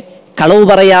 പക്ഷേ കളവ്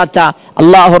പറയാത്ത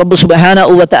അല്ലാഹു റബ്ബ്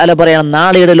സുബ്ഹാനഹു വ തആല പറയണം,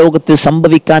 നാളെയുടെ ലോകത്ത്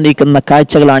സംഭവിക്കാനിരിക്കുന്ന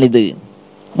കാഴ്ചകളാണിത്.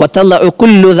 വതലഉ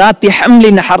കുല്ലു ദാതി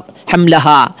ഹംലിൻ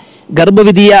ഹംലഹാ.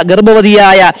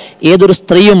 ഗർഭവതിയായ ഏതൊരു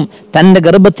സ്ത്രീയും തന്റെ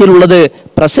ഗർഭത്തിലുള്ളത്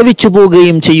പ്രസവിച്ചു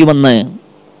പോവുകയും ചെയ്യുമെന്ന്.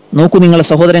 നോക്കൂ നിങ്ങൾ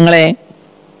സഹോദരങ്ങളെ,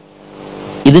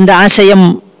 ഇതിന്റെ ആശയം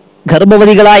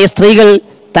ഗർഭവതികളായ സ്ത്രീകൾ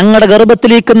തങ്ങളുടെ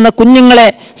ഗർഭത്തിലിരിക്കുന്ന കുഞ്ഞുങ്ങളെ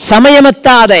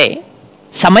സമയമെത്താതെ,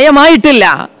 സമയമായിട്ടില്ല,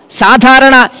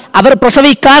 സാധാരണ അവർ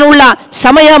പ്രസവിക്കാനുള്ള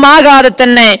സമയമാകാതെ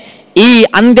തന്നെ ഈ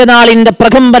അന്ത്യനാളിന്റെ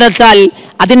പ്രകമ്പനത്താൽ,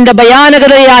 അതിന്റെ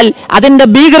ഭയാനകതയാൽ, അതിന്റെ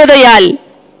ഭീകരതയാൽ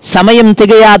സമയം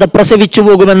തികയാതെ പ്രസവിച്ചു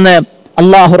പോകുമെന്ന്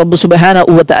അല്ലാഹു റബ്ബ്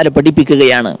സുബ്ഹാനഹു വ തആല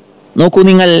പഠിപ്പിക്കുകയാണ്. നോക്കൂ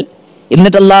നിങ്ങൾ.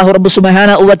 എന്നിട്ട് അല്ലാഹു റബ്ബ്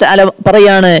സുബ്ഹാനഹു വ തആല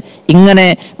പറയാണ്, ഇങ്ങനെ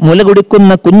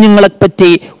മുലകുടിക്കുന്ന കുഞ്ഞുങ്ങളെ പറ്റി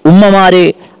ഉമ്മമാര്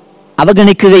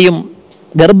അവഗണിക്കുകയും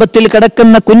ഗർഭത്തിൽ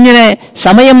കിടക്കുന്ന കുഞ്ഞിനെ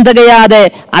സമയം തികയാതെ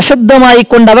അശ്രദ്ധമായി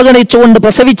കൊണ്ട് അവഗണിച്ചുകൊണ്ട്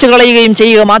പ്രസവിച്ചു കളയുകയും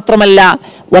ചെയ്യുക മാത്രമല്ല,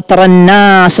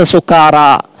 വതറന്നാസ സുകാറ.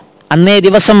 അന്നേ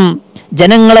ദിവസം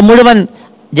ജനങ്ങളെ മുഴുവൻ,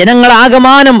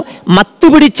 ജനങ്ങളാകമാനം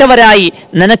മത്തുപിടിച്ചവരായി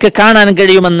നിനക്ക് കാണാൻ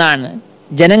കഴിയുമെന്നാണ്.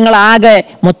 ജനങ്ങളാകെ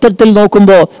മൊത്തത്തിൽ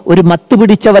നോക്കുമ്പോൾ ഒരു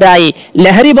മത്തുപിടിച്ചവരായി,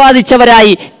 ലഹരി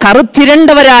ബാധിച്ചവരായി,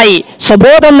 കറുത്തിരണ്ടവരായി,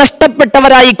 സ്വബോധം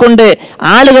നഷ്ടപ്പെട്ടവരായി കൊണ്ട്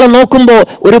ആളുകളെ നോക്കുമ്പോൾ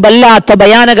ഒരു വല്ലാത്ത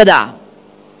ഭയാനകത,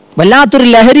 വല്ലാത്തൊരു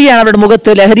ലഹരിയാണ് അവരുടെ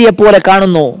മുഖത്ത്. ലഹരിയെ പോലെ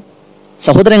കാണുന്നു.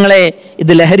 സഹോദരങ്ങളെ,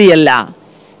 ഇത് ലഹരിയല്ല.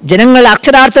 ജനങ്ങൾ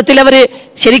അക്ഷരാർത്ഥത്തിൽ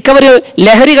ശരിക്കവര്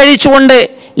ലഹരി കഴിച്ചുകൊണ്ട്,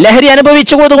 ലഹരി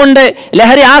അനുഭവിച്ചുകൊണ്ട്,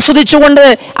 ലഹരി ആസ്വദിച്ചുകൊണ്ട്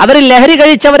അവർ ലഹരി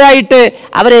കഴിച്ചവരായിട്ട്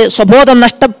അവര് സ്വബോധം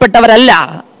നഷ്ടപ്പെട്ടവരല്ല.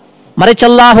 മറിച്ച്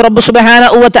അല്ലാഹു റബ്ബ്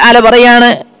സുബ്ഹാനഹു വ തആല പറയാണ്,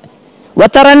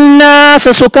 വതറന്നാസ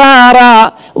സുകാറാ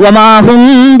വമാ ഹും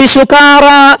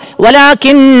ബിസുകാറാ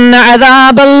വലാകിന്ന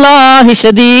അദാബല്ലാഹി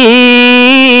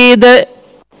ശദീദ്.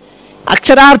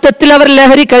 അക്ഷരാർത്ഥത്തിൽ അവർ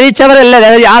ലഹരി കഴിച്ചവരല്ല,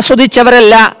 ലഹരി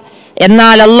ആസ്വദിച്ചവരല്ല.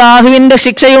 എന്നാൽ അള്ളാഹുവിന്റെ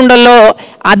ശിക്ഷയുണ്ടല്ലോ,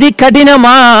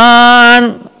 അതികഠിനമാണ്.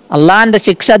 അള്ളാഹിന്റെ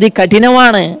ശിക്ഷ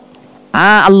അതികഠിനമാണ്. ആ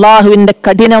അള്ളാഹുവിന്റെ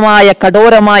കഠിനമായ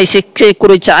കഠോരമായ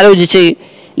ശിക്ഷയെക്കുറിച്ച് ആലോചിച്ച്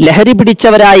ലഹരി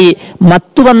പിടിച്ചവരായി,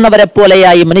 മത്തുവന്നവരെ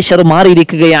പോലെയായി മനുഷ്യർ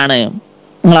മാറിയിരിക്കുകയാണ്.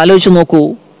 നിങ്ങൾ ആലോചിച്ച് നോക്കൂ,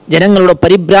 ജനങ്ങളുടെ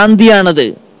പരിഭ്രാന്തിയാണത്.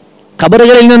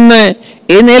 ഖബറുകളിൽ നിന്ന്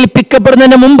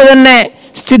എഴുന്നേൽപ്പിക്കപ്പെടുന്നതിന് മുമ്പ് തന്നെ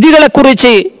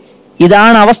സ്ഥിതികളെക്കുറിച്ച്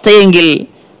ഇതാണ് അവസ്ഥയെങ്കിൽ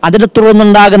അതിനെ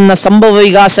തുടർന്നുണ്ടാകുന്ന സംഭവ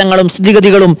വികാസങ്ങളും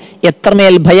സ്ഥിതിഗതികളും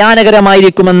എത്രമേൽ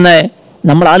ഭയാനകരമായിരിക്കുമെന്ന്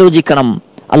നമ്മൾ ആലോചിക്കണം.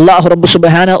 അല്ലാഹു റബ്ബ്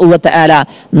സുബ്ഹാനഹു വ തആല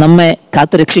നമ്മെ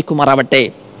കാത്തുരക്ഷിക്കുമാറാവട്ടെ.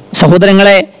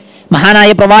 സഹോദരങ്ങളെ,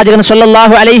 മഹാനായ പ്രവാചകൻ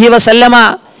സ്വല്ലല്ലാഹു അലൈഹി വസല്ലമ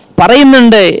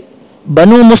പറയുന്നുണ്ട്,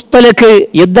 ബനു മുസ്തലഖ്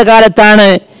യുദ്ധകാലത്താണ്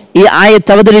ഈ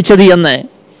ആയത്ത് അവതരിച്ചത് എന്ന്.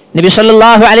 നബി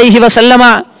സ്വല്ലല്ലാഹു അലൈഹി വസല്ലമ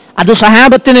അത്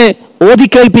സഹാബത്തിന്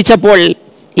ഓതിക്കേൽപ്പിച്ചപ്പോൾ,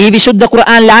 ഈ വിശുദ്ധ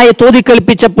ഖുർആൻ ആയത്ത്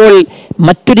ഓതിക്കേൽപ്പിച്ചപ്പോൾ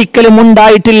മറ്റൊരിക്കലും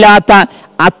ഉണ്ടായിട്ടില്ലാത്ത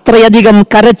അത്രയധികം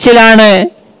കരച്ചിലാണ്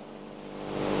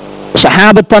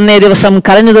സഹാബത്ത് അന്നേ ദിവസം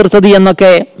കരഞ്ഞു തീർത്തത് എന്നൊക്കെ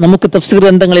നമുക്ക് തഫ്സീർ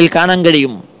ഗ്രന്ഥങ്ങളിൽ കാണാൻ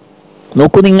കഴിയും.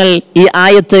 നോക്കൂ നിങ്ങൾ, ഈ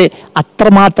ആയത്ത്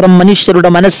അത്രമാത്രം മനുഷ്യരുടെ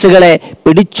മനസ്സുകളെ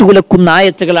പിടിച്ചുകുലക്കുന്ന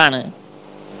ആയത്തുകളാണ്.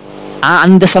 ആ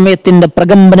അന്ത്യസമയത്തിന്റെ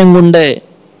പ്രകമ്പനം കൊണ്ട്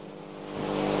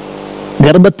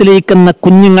ഗർഭത്തിലിരിക്കുന്ന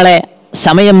കുഞ്ഞുങ്ങളെ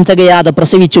സമയം തികയാതെ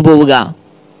പ്രസവിച്ചു പോവുക,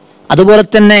 അതുപോലെ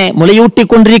തന്നെ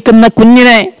മുലയൂട്ടിക്കൊണ്ടിരിക്കുന്ന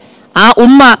കുഞ്ഞിനെ ആ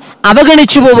ഉമ്മ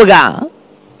അവഗണിച്ചു പോവുക.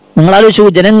 നിങ്ങൾ ആലോചിച്ചു,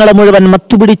 ജനങ്ങളെ മുഴുവൻ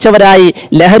മത്തുപിടിച്ചവരായി,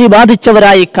 ലഹരി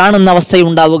ബാധിച്ചവരായി കാണുന്ന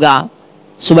അവസ്ഥയുണ്ടാവുക.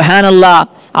 സുബ്ഹാനല്ലാഹ്,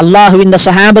 അള്ളാഹുവിന്റെ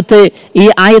സഹാബത്ത് ഈ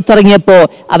ആയത്തിറങ്ങിയപ്പോ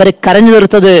അവരെ കരഞ്ഞു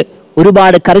തീർത്തത്,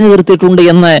 ഒരുപാട് കരഞ്ഞു തീർത്തിട്ടുണ്ട്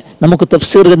എന്ന് നമുക്ക്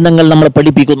തഫ്സീർ ഗ്രന്ഥങ്ങൾ നമ്മളെ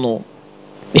പഠിപ്പിക്കുന്നു.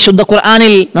 വിശുദ്ധ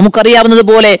ഖുർആനിൽ നമുക്കറിയാവുന്നത്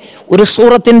പോലെ ഒരു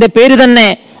സൂറത്തിന്റെ പേര് തന്നെ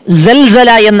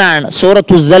സൽസല എന്നാണ്.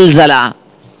 സൂറത്തു സൽസല.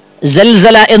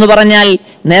 സൽസല എന്ന് പറഞ്ഞാൽ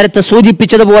നേരത്തെ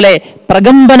സൂചിപ്പിച്ചതുപോലെ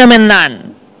പ്രകമ്പനം എന്നാണ്.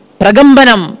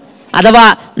 പ്രകമ്പനം അഥവാ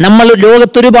നമ്മൾ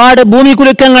ലോകത്തൊരുപാട് ഭൂമി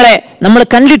കുലുക്കങ്ങളെ നമ്മൾ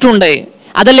കണ്ടിട്ടുണ്ട്,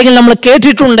 അതല്ലെങ്കിൽ നമ്മൾ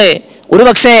കേട്ടിട്ടുണ്ട്,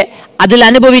 ഒരുപക്ഷെ അതിൽ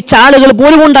അനുഭവിച്ച ആളുകൾ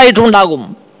പോലും ഉണ്ടായിട്ടുണ്ടാകും.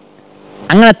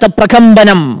 അങ്ങനത്തെ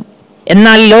പ്രകമ്പനം.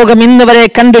 എന്നാൽ ലോകം ഇന്ന് വരെ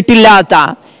കണ്ടിട്ടില്ലാത്ത,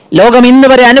 ലോകം ഇന്ന്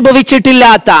വരെ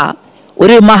അനുഭവിച്ചിട്ടില്ലാത്ത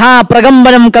ഒരു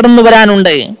മഹാപ്രകമ്പനം കടന്നു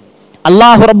വരാനുണ്ട്.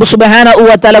 അല്ലാഹു റബ്ബ് സുബ്ഹാനഹു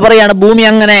വ തആല പറയാണ്, ഭൂമി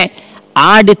അങ്ങനെ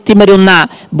ആടിത്തിമരുന്ന,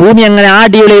 ഭൂമി അങ്ങനെ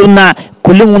ആടിയുളയുന്ന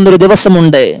കുലുങ്ങുന്നൊരു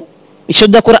ദിവസമുണ്ട്.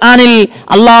 വിശുദ്ധ ഖുർആനിൽ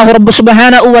അല്ലാഹു റബ്ബ്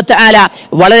സുബ്ഹാനഹു വ തആല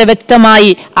വളരെ വ്യക്തമായി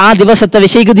ആ ദിവസത്തെ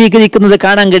വിശദീകരിക്കുന്നത്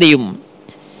കാണാൻ കഴിയും.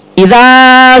 ഇദാ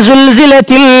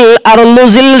സുൽസിലത്തിൽ അർളു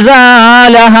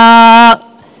സിൽസാലഹാ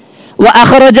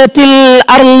വഅഖറജത്തിൽ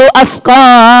അർളു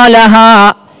അസ്ഖാലഹാ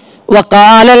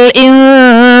വഖാലൽ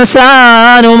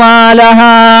ഇൻസാനു മാ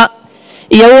ലഹാ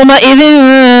യൗമഇദിൻ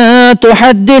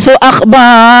തുഹദ്ദിസു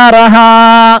അഖ്ബാറഹാ.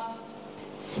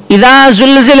 ഇദാ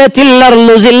സുൽസിലത്തിൽ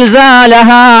അർളു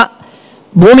സിൽസാലഹാ,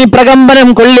 ഭൂമി പ്രകമ്പനം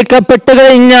കൊള്ളിക്കപ്പെട്ടു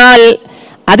കഴിഞ്ഞാൽ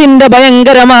അതിന്റെ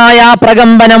ഭയങ്കരമായ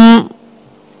പ്രകമ്പനം,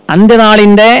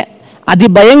 അന്ത്യനാളിന്റെ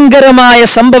അതിഭയങ്കരമായ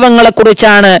സംഭവങ്ങളെ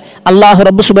കുറിച്ചാണ് അല്ലാഹു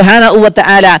റബ്ബ് സുബ്ഹാനഹു വ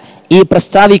തആല ഈ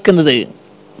പ്രസ്താവിക്കുന്നത്.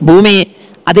 ഭൂമി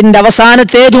അതിന്റെ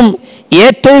അവസാനത്തേതും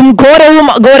ഏറ്റവും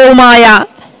ഘോരവുമായ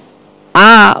ആ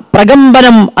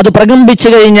പ്രകമ്പനം അത് പ്രകമ്പിച്ചു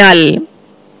കഴിഞ്ഞാൽ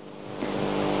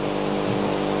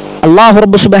അല്ലാഹു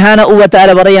റബ്ബ് സുബ്ഹാനഹു വ തആല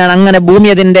പറയാണ്, അങ്ങനെ ഭൂമി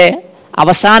അതിന്റെ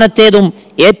അവസാനത്തേതും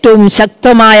ഏറ്റവും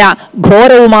ശക്തമായ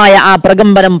ഘോരവുമായ ആ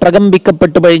പ്രകമ്പനം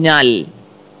പ്രകമ്പിക്കപ്പെട്ടു കഴിഞ്ഞാൽ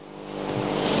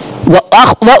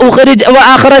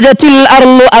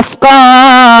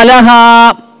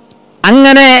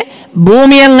അങ്ങനെ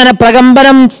ഭൂമി അങ്ങനെ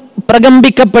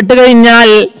പ്രകമ്പിക്കപ്പെട്ടു കഴിഞ്ഞാൽ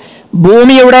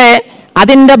ഭൂമിയുടെ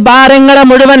അതിന്റെ ഭാരങ്ങളെ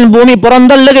മുഴുവൻ ഭൂമി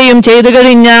പുറന്തള്ളുകയും ചെയ്തു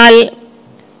കഴിഞ്ഞാൽ,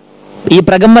 ഈ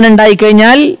പ്രകമ്പനം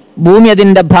ഉണ്ടായിക്കഴിഞ്ഞാൽ ഭൂമി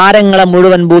അതിന്റെ ഭാരങ്ങളെ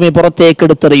മുഴുവൻ ഭൂമി പുറത്തേക്ക്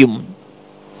എടുത്തെറിയും.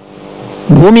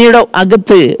 ഭൂമിയുടെ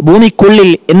അകത്ത്, ഭൂമിക്കുള്ളിൽ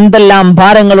എന്തെല്ലാം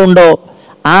ഭാരങ്ങളുണ്ടോ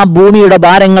ആ ഭൂമിയുടെ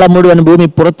ഭാരങ്ങളെ മുഴുവൻ ഭൂമി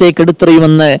പുറത്തേക്ക്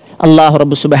എടുത്തെറിയുമെന്ന് അല്ലാഹു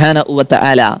റബ്ബ് സുബ്ഹാനഹു വ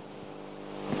തആല.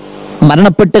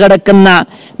 മരണപ്പെട്ട് കിടക്കുന്ന,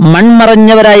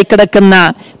 മൺമറഞ്ഞവരായി കിടക്കുന്ന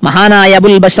മഹാനായ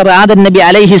അബുൽ ബഷർ ആദം നബി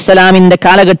അലൈഹിസ്സലാമിന്റെ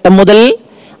കാലഘട്ടം മുതൽ,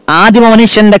 ആദിമ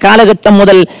മനുഷ്യന്റെ കാലഘട്ടം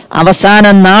മുതൽ അവസാന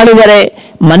നാളുവരെ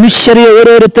മനുഷ്യരെ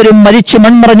ഓരോരുത്തരും മരിച്ചു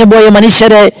മൺമറഞ്ഞു പോയ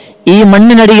മനുഷ്യരെ ഈ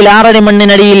മണ്ണിനടിയിൽ, ആറടി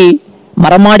മണ്ണിനടിയിൽ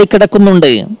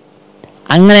മറമാടിക്കിടക്കുന്നുണ്ട്.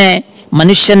 അങ്ങനെ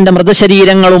മനുഷ്യന്റെ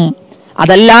മൃതശരീരങ്ങളും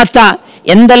അതല്ലാത്ത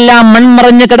എന്തെല്ലാം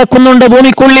മൺമറഞ്ഞു കിടക്കുന്നുണ്ട്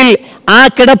ഭൂമിക്കുള്ളിൽ, ആ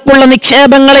കിടപ്പുള്ള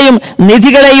നിക്ഷേപങ്ങളെയും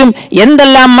നിധികളെയും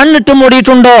എന്തെല്ലാം മണ്ണിട്ട്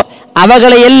മൂടിയിട്ടുണ്ടോ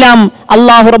അവകളെയെല്ലാം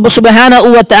അല്ലാഹു റബ്ബ് സുബ്ഹാനഹു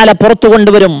വ തആല പുറത്തു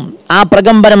കൊണ്ടുവരും. ആ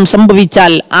പ്രകമ്പനം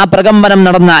സംഭവിച്ചാൽ, ആ പ്രകമ്പനം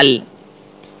നടന്നാൽ.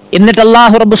 എന്നിട്ട്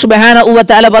അല്ലാഹു റബ്ബ് സുബ്ഹാനഹു വ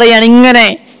തആല പറയാണ്, ഇങ്ങനെ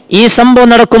ഈ സംഭവം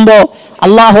നടക്കുമ്പോ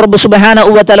അല്ലാഹു റബ്ബ്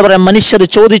സുബ്ഹാനഹു വ തആല പറയും, മനുഷ്യർ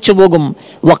ചോദിച്ചു പോകും,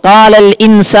 വഖാലൽ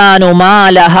ഇൻസാനു മാ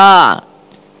ലഹാ,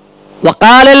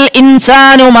 വഖാലൽ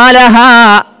ഇൻസാനു മാ ലഹാ.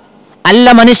 അല്ല,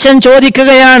 മനുഷ്യൻ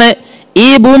ചോദിക്കുകയാണ്, ഈ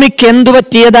ഭൂമിക്ക് എന്തു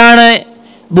പറ്റിയതാണ്,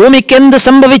 ഭൂമിക്ക് എന്ത്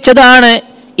സംഭവിച്ചതാണ്,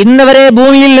 ഇന്നവരെ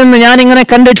ഭൂമിയിൽ നിന്ന് ഞാൻ ഇങ്ങനെ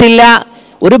കണ്ടിട്ടില്ല.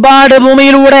 ഒരുപാട്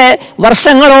ഭൂമിയിലൂടെ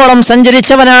വർഷങ്ങളോളം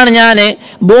സഞ്ചരിച്ചവനാണ് ഞാൻ,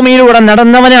 ഭൂമിയിലൂടെ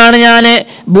നടന്നവനാണ് ഞാൻ,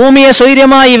 ഭൂമിയെ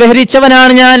സ്വൈര്യമായി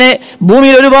വിഹരിച്ചവനാണ് ഞാൻ,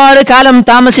 ഭൂമിയിൽ ഒരുപാട് കാലം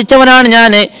താമസിച്ചവനാണ്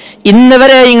ഞാൻ. ഇന്ന്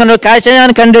വരെ ഇങ്ങനൊരു കാഴ്ച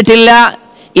ഞാൻ കണ്ടിട്ടില്ല,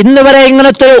 ഇന്ന് വരെ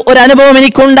ഇങ്ങനത്തെ ഒരു അനുഭവം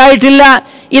എനിക്കുണ്ടായിട്ടില്ല.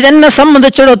 ഇതെന്നെ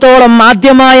സംബന്ധിച്ചിടത്തോളം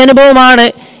ആദ്യമായ അനുഭവമാണ്.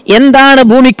 എന്താണ്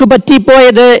ഭൂമിക്ക്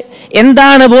പറ്റിപ്പോയത്,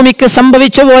 എന്താണ് ഭൂമിക്ക്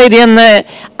സംഭവിച്ചു പോയത് എന്ന്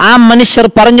ആ മനുഷ്യർ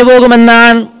പറഞ്ഞു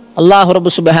പോകുമെന്നാണ് അല്ലാഹു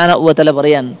റബ്ബ് സുബ്ഹാനഹു വ തആല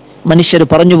പറയാൻ. മനുഷ്യർ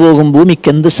പറഞ്ഞു പോകും, ഭൂമിക്ക്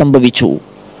എന്ത് സംഭവിച്ചു,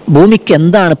 ഭൂമിക്ക്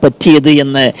എന്താണ് പറ്റിയത്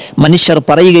എന്ന് മനുഷ്യർ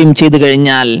പറയുകയും ചെയ്തു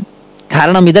കഴിഞ്ഞാൽ.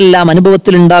 കാരണം ഇതെല്ലാം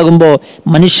അനുഭവത്തിൽ ഉണ്ടാകുമ്പോൾ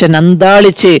മനുഷ്യൻ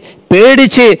അന്താളിച്ച്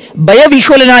പേടിച്ച്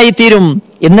ഭയവിഹ്വലനായി തീരും.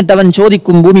 എന്നിട്ട് അവൻ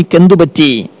ചോദിക്കും, ഭൂമിക്ക് എന്തു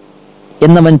പറ്റി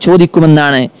എന്നവൻ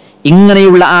ചോദിക്കുമെന്നാണ്.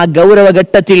 ഇങ്ങനെയുള്ള ആ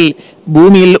ഗൗരവഘട്ടത്തിൽ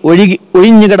ഭൂമിയിൽ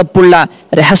ഒഴിഞ്ഞുകിടപ്പുള്ള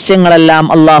രഹസ്യങ്ങളെല്ലാം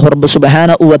അല്ലാഹു റബ്ബ്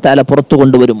സുബ്ഹാനഹു വ തആല പുറത്തു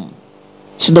കൊണ്ടുവരും.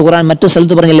 വിശുദ്ധ ഖുർആൻ മറ്റു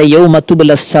സ്ഥലത്ത് പറഞ്ഞില്ലേ, യൗമ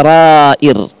തുബ്ലസ്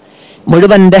സറായിർ,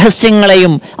 മുഴുവൻ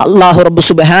രഹസ്യങ്ങളെയും അല്ലാഹു റബ്ബ്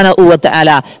സുബ്ഹാനഹു വ തആല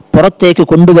പുറത്തേക്ക്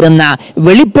കൊണ്ടുവരുന്ന,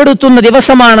 വെളിപ്പെടുത്തുന്ന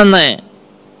ദിവസമാണെന്ന്.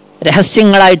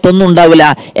 രഹസ്യങ്ങളായിട്ടൊന്നും ഉണ്ടാവില്ല,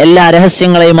 എല്ലാ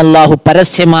രഹസ്യങ്ങളെയും അല്ലാഹു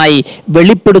പരസ്യമായി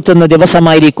വെളിപ്പെടുത്തുന്ന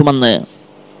ദിവസമായിരിക്കുമെന്ന്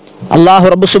അല്ലാഹു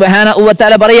റബ്ബ് സുബ്ഹാനഹു വ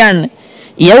തആല പറയാൻ.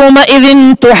 യൗമഇദിൻ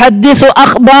തുഹദ്ദിസു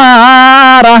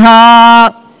അഖ്ബാറഹാ,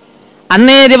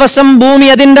 അന്നേ ദിവസം ഭൂമി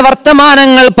അതിന്റെ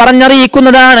വർത്തമാനങ്ങൾ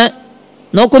പറഞ്ഞറിയിക്കുന്നതാണ്.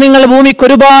 നോക്കൂ നിങ്ങൾ, ഭൂമിക്ക്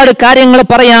ഒരുപാട് കാര്യങ്ങൾ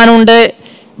പറയാനുണ്ട്,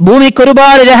 ഭൂമിക്ക്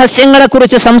ഒരുപാട് രഹസ്യങ്ങളെ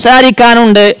കുറിച്ച്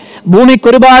സംസാരിക്കാനുണ്ട്, ഭൂമിക്ക്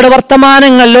ഒരുപാട്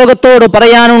വർത്തമാനങ്ങൾ ലോകത്തോട്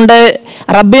പറയാനുണ്ട്,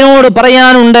 റബ്ബിനോട്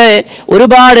പറയാനുണ്ട്,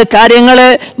 ഒരുപാട് കാര്യങ്ങൾ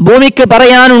ഭൂമിക്ക്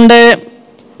പറയാനുണ്ട്.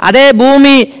 അതേ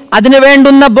ഭൂമി അതിനു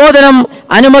വേണ്ടുന്ന ബോധനം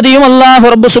അനുമതിയും അല്ലാഹു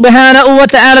റബ്ബ് സുബ്ഹാനഹു വ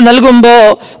തആല നൽകുമ്പോ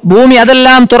ഭൂമി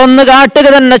അതെല്ലാം തുറന്നു കാട്ടുക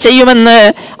തന്നെ ചെയ്യുമെന്ന്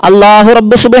അല്ലാഹു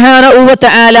റബ്ബ് സുബ്ഹാനഹു വ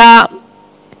തആല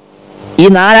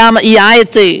ഈ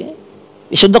ആയത്ത്,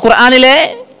 വിശുദ്ധ ഖുർആനിലെ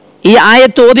ഈ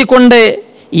ആയത്ത് ഓതിക്കൊണ്ട്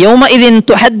യൗമഇദിൻ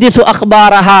തുഹദ്ദിസു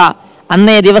അഖ്ബാറഹ,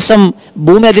 അന്നേ ദിവസം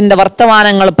ഭൂമി അതിന്റെ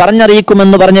വർത്തമാനങ്ങൾ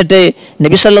പറഞ്ഞറിയിക്കുമെന്ന് പറഞ്ഞിട്ട്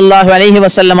നബി സല്ലല്ലാഹു അലൈഹി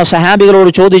വസല്ലമ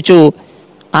സഹാബികളോട് ചോദിച്ചു,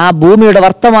 ആ ഭൂമിയുടെ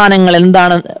വർത്തമാനങ്ങൾ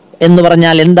എന്താണ് എന്ന്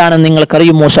പറഞ്ഞാൽ എന്താണെന്ന്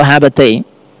നിങ്ങൾക്കറിയുമോ സ്വഹാബത്തെ?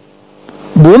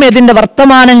 ഭൂമി അതിന്റെ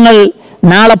വർത്തമാനങ്ങൾ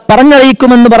നാളെ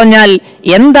പറഞ്ഞറിയിക്കുമെന്ന് പറഞ്ഞാൽ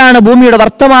എന്താണ് ഭൂമിയുടെ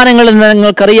വർത്തമാനങ്ങൾ എന്ന്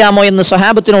നിങ്ങൾക്കറിയാമോ എന്ന്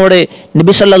സ്വഹാബത്തിനോട്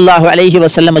നബി സല്ലല്ലാഹു അലൈഹി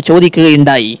വസല്ലമ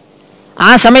ചോദിക്കുകയുണ്ടായി.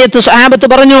 ആ സമയത്ത് സ്വഹാബത്ത്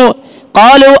പറഞ്ഞു,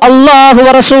 ഖാലു അല്ലാഹു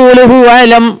വറസൂലുഹു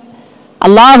അലം,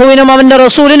 അല്ലാഹുവിനും അവന്റെ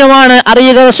റസൂലിനുമാണ്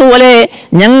അറിയുക റസൂലേ,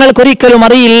 ഞങ്ങൾക്കൊരിക്കലും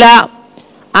അറിയില്ല.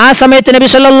 ആ സമയത്ത് നബി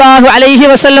സല്ലല്ലാഹു അലൈഹി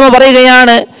വസല്ലമ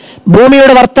പറയുകയാണ്,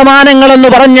 ഭൂമിയുടെ വർത്തമാനങ്ങൾ എന്ന്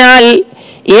പറഞ്ഞാൽ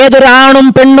ഏതൊരാണും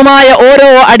പെണ്ണുമായ ഓരോ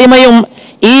അടിമയും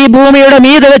ഈ ഭൂമിയുടെ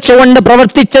മീതെ വെച്ചുകൊണ്ട്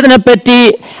പ്രവർത്തിച്ചതിനെ പറ്റി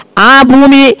ആ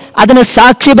ഭൂമി അതിന്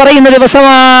സാക്ഷി പറയുന്ന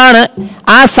ദിവസമാണ്,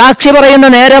 ആ സാക്ഷി പറയുന്ന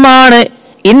നേരമാണ്.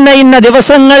 ഇന്ന ഇന്ന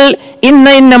ദിവസങ്ങൾ ഇന്ന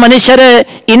ഇന്ന മനുഷ്യര്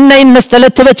ഇന്ന ഇന്ന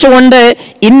സ്ഥലത്ത് വെച്ചുകൊണ്ട്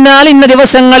ഇന്ന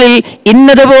ദിവസങ്ങളിൽ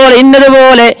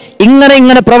ഇന്നതുപോലെ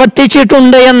ഇങ്ങനെ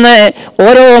പ്രവർത്തിച്ചിട്ടുണ്ട് എന്ന്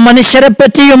ഓരോ മനുഷ്യരെ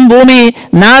പറ്റിയും ഭൂമി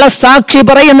നാളെ സാക്ഷി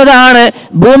പറയുന്നതാണ്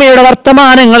ഭൂമിയുടെ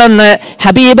വർത്തമാനങ്ങളെന്ന്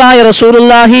ഹബീബായ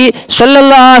റസൂലുള്ളാഹി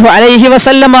സ്വല്ലല്ലാഹു അലൈഹി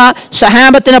വസല്ലമ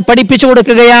സഹാബത്തിനെ പഠിപ്പിച്ചു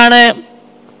കൊടുക്കുകയാണ്.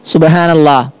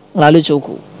 സുബ്ഹാനല്ലാഹ്, ആലോചിച്ച്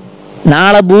നോക്കൂ.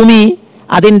 നാളെ ഭൂമി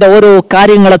അതിന്റെ ഓരോ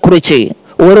കാര്യങ്ങളെക്കുറിച്ച്,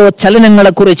 ഓരോ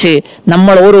ചലനങ്ങളെക്കുറിച്ച്,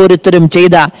 നമ്മൾ ഓരോരുത്തരും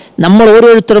ചെയ്ത, നമ്മൾ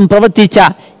ഓരോരുത്തരും പ്രവർത്തിച്ച,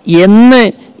 എന്ന്,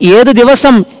 ഏത്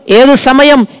ദിവസം, ഏത്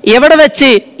സമയം, എവിടെ വെച്ച്,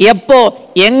 എപ്പോ,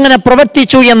 എങ്ങനെ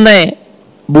പ്രവർത്തിച്ചു എന്ന്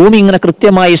ഭൂമി ഇങ്ങനെ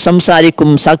കൃത്യമായി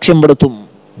സംസാരിക്കും, സാക്ഷ്യം പെടുത്തും.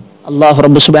 അല്ലാഹു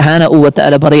റബ്ബ് സുബ്ഹാനഹു വ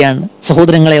തആല പറയാണ്,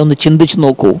 സഹോദരങ്ങളെ ഒന്ന് ചിന്തിച്ചു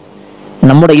നോക്കൂ.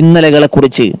 നമ്മുടെ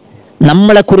ഇന്നലകളെക്കുറിച്ച്,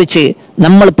 നമ്മളെക്കുറിച്ച്,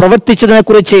 നമ്മൾ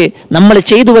പ്രവർത്തിച്ചതിനെക്കുറിച്ച്, നമ്മൾ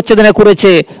ചെയ്തു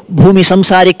വെച്ചതിനെക്കുറിച്ച് ഭൂമി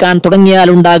സംസാരിക്കാൻ തുടങ്ങിയാൽ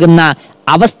ഉണ്ടാകുന്ന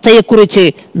അവസ്ഥയെക്കുറിച്ച്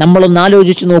നമ്മളൊന്ന്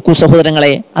ആലോചിച്ചു നോക്കൂ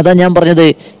സഹോദരങ്ങളെ. അതാ ഞാൻ പറഞ്ഞത്,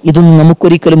 ഇതൊന്നും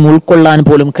നമുക്കൊരിക്കലും ഉൾക്കൊള്ളാൻ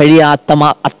പോലും കഴിയാത്ത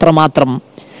അത്രമാത്രം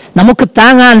നമുക്ക്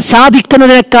താങ്ങാൻ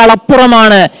സാധിക്കുന്നതിനേക്കാൾ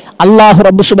അപ്പുറമാണ് അല്ലാഹു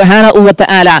റബ്ബ് സുബ്ഹാനഹു വ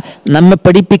തആല നമ്മെ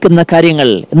പഠിപ്പിക്കുന്ന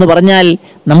കാര്യങ്ങൾ എന്ന് പറഞ്ഞാൽ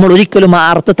നമ്മൾ ഒരിക്കലും ആ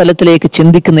അർത്ഥതലത്തിലേക്ക്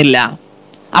ചിന്തിക്കുന്നില്ല.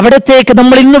 അവിടത്തേക്ക്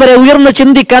നമ്മൾ ഇന്ന് വരെ ഉയർന്ന്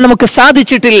ചിന്തിക്കാൻ നമുക്ക്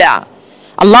സാധിച്ചിട്ടില്ല.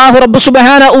 അല്ലാഹു റബ്ബ്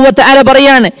സുബ്ഹാനഹു വ തആല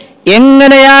പറയാണ്,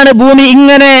 എങ്ങനെയാണ് ഭൂമി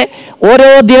ഇങ്ങനെ ഓരോ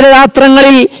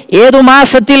ദിനരാത്രങ്ങളിൽ, ഏതു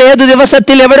മാസത്തിൽ, ഏതു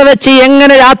ദിവസത്തിൽ, എവിടെ വെച്ച്,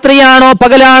 എങ്ങനെ രാത്രിയാണോ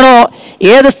പകലാണോ,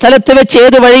 ഏത് സ്ഥലത്ത് വെച്ച്,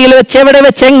 ഏത് വഴിയിൽ വെച്ച്, എവിടെ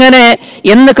വെച്ച്, എങ്ങനെ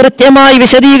എന്ന് കൃത്യമായി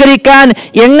വിശദീകരിക്കാൻ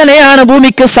എങ്ങനെയാണ്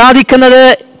ഭൂമിക്ക് സാധിക്കുന്നത്?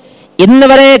 ഇന്ന്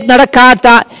വരെ നടക്കാത്ത,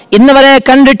 ഇന്ന് വരെ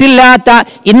കണ്ടിട്ടില്ലാത്ത,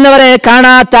 ഇന്ന് വരെ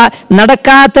കാണാത്ത,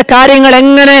 നടക്കാത്ത കാര്യങ്ങൾ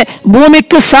എങ്ങനെ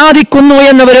ഭൂമിക്ക് സാധിക്കുന്നു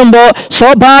എന്ന് വരുമ്പോ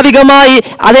സ്വാഭാവികമായി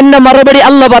അതിന്റെ മറുപടി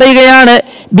അല്ലാഹ് പറയുകയാണ്,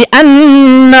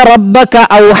 ബിഅന്ന റബ്ബക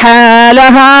ഔഹാ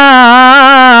ലഹാ.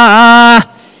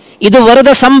 ഇത്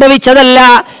വെറുതെ സംഭവിച്ചതല്ല,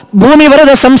 ഭൂമി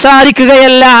വെറുതെ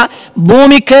സംസാരിക്കുകയല്ല,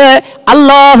 ഭൂമിക്ക്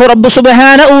അല്ലാഹു റബ്ബ്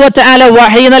സുബ്ഹാനഹു വ തആല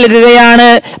വഹി നൽകുകയാണ്,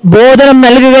 ബോധനം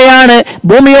നൽകുകയാണ്.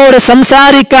 ഭൂമിയോട്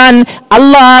സംസാരിക്കാൻ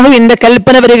അല്ലാഹുവിന്റെ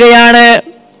കൽപ്പന വരികയാണ്.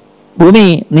 ഭൂമി,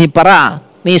 നീ പറ,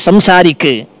 നീ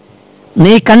സംസാരിക്ക്.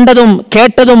 നീ കണ്ടതും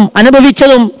കേട്ടതും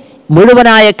അനുഭവിച്ചതും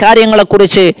മുഴുവനായ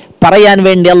കാര്യങ്ങളെക്കുറിച്ച് പറയാൻ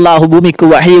വേണ്ടി അല്ലാഹു ഭൂമിക്ക്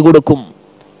വഹി കൊടുക്കും.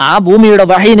 ആ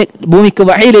ഭൂമിക്ക്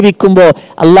വഹി ലഭിക്കുമ്പോൾ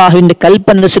അള്ളാഹുവിന്റെ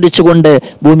കൽപ്പന അനുസരിച്ചുകൊണ്ട്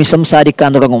ഭൂമി സംസാരിക്കാൻ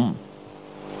തുടങ്ങും.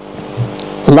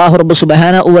 അല്ലാഹു റബ്ബ്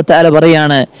സുബ്ഹാനഹു വ തആല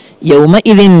പറയാണ്,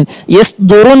 യൗമഇദിൻ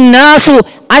യസ്ദുറുന്നാസു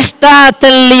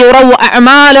അശ്താതൻ ലിയറൗ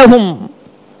അഅമാലഹും.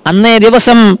 അന്നേ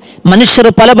ദിവസം മനുഷ്യർ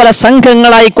പല പല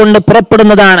സംഘങ്ങളായി കൊണ്ട്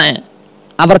പുറപ്പെടുന്നതാണ്,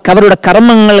 അവർക്ക് അവരുടെ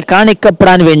കർമ്മങ്ങൾ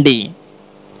കാണിക്കപ്പെടാൻ വേണ്ടി.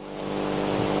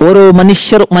 ഓരോ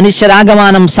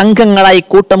മനുഷ്യരാഗമാനം സംഘങ്ങളായി,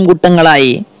 കൂട്ടം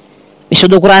കൂട്ടങ്ങളായി.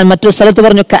 വിശുദ്ധ ഖുർആൻ മറ്റൊരു സ്ഥലത്ത്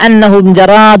പറഞ്ഞു, കഅന്നഹും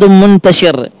ജറാദും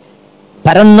മുൻതശിർ.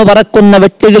 പരന്നു പറക്കുന്ന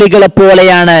വെട്ടുകിളികളെ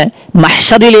പോലെയാണ്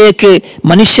മഹ്ശറിലേക്ക്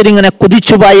മനുഷ്യരിങ്ങനെ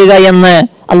കുതിച്ചുപായുക എന്ന്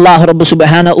അല്ലാഹു റബ്ബ്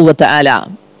സുബ്ഹാനഹു വ തആല.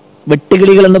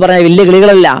 വെട്ടുകിളികൾ എന്ന് പറഞ്ഞാൽ വലിയ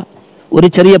കിളികളല്ല, ഒരു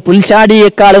ചെറിയ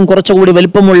പുൽച്ചാടിയേക്കാളും കുറച്ചുകൂടി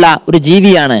വലുപ്പമുള്ള ഒരു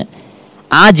ജീവിയാണ്.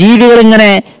 ആ ജീവികൾ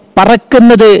ഇങ്ങനെ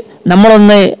പറക്കുന്നത്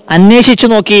നമ്മളൊന്ന് അന്വേഷിച്ചു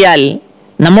നോക്കിയാൽ,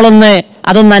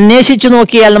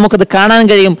 നമുക്കത് കാണാൻ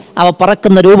കഴിയും. അവ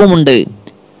പറക്കുന്ന രൂപമുണ്ട്.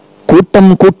 കൂട്ടം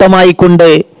കൂട്ടമായി കൊണ്ട്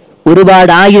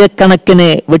ഒരുപാട് ആയിരക്കണക്കിന്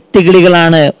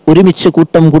വെട്ടുകിളികളാണ് ഒരുമിച്ച്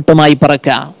കൂട്ടം കൂട്ടമായി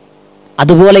പറക്കുക.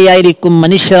 അതുപോലെയായിരിക്കും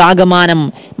മനുഷ്യരാഗമാനം,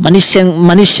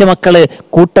 മനുഷ്യ മക്കള്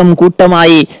കൂട്ടം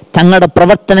കൂട്ടമായി തങ്ങളുടെ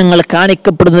പ്രവർത്തനങ്ങൾ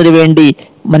കാണിക്കപ്പെടുന്നതിന് വേണ്ടി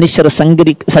മനുഷ്യർ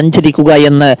സഞ്ചരിക്കുക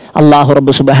എന്ന് അല്ലാഹു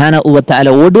റബ്ബ് സുബ്ഹാനഹു വ തആല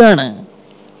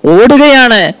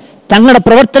ഓടുകയാണ് തങ്ങളുടെ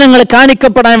പ്രവർത്തനങ്ങൾ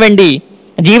കാണിക്കപ്പെടാൻ വേണ്ടി.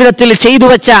 ജീവിതത്തിൽ ചെയ്തു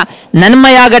വെച്ച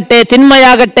നന്മയാകട്ടെ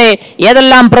തിന്മയാകട്ടെ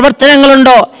ഏതെല്ലാം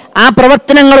പ്രവർത്തനങ്ങളുണ്ടോ ആ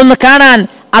പ്രവർത്തനങ്ങളൊന്ന് കാണാൻ,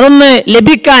 അതൊന്ന്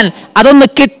ലഭിക്കാൻ, അതൊന്ന്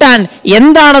കിട്ടാൻ,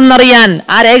 എന്താണെന്നറിയാൻ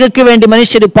ആ രേഖയ്ക്ക് വേണ്ടി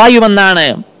മനുഷ്യർ പായുമെന്നാണ്.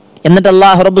 എന്നിട്ട്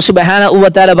അല്ലാഹു റബ്ബ് സുബ്ഹാനഹു വ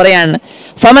തആല പറയാൻ,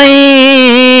 ഫമൻ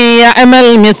യഅമൽ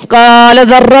മിസ്ഖാല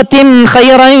ദർറത്തിൻ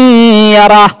ഖൈറൻ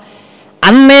യറ.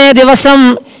 അന്നേ ദിവസം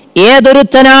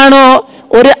ഏതൊരുത്തനാണോ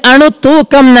ഒരു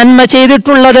അണുതൂക്കം നന്മ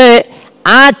ചെയ്തിട്ടുള്ളത്,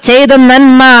 ആ ചെയ്ത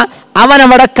നന്മ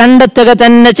അവനവിടെ കണ്ടെത്തുക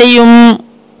തന്നെ ചെയ്യും.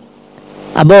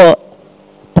 അപ്പോ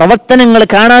പ്രവർത്തനങ്ങൾ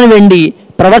കാണാൻ വേണ്ടി,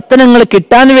 പ്രവർത്തനങ്ങൾ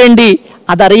കിട്ടാൻ വേണ്ടി,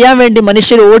 അതറിയാൻ വേണ്ടി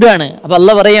മനുഷ്യർ ഓടുകയാണ്. അപ്പൊ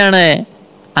അല്ലാഹ് പറയാണ്,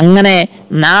 അങ്ങനെ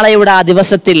നാളെയുടെ ആ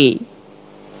ദിവസത്തിൽ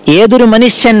ഏതൊരു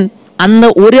മനുഷ്യൻ അന്ന്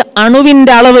ഒരു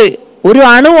അണുവിന്റെ അളവ്, ഒരു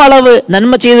അണു അളവ്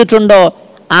നന്മ ചെയ്തിട്ടുണ്ടോ,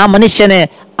 ആ മനുഷ്യന്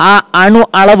ആ അണു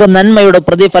അളവ് നന്മയുടെ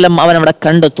പ്രതിഫലം അവനവിടെ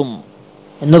കണ്ടെത്തും.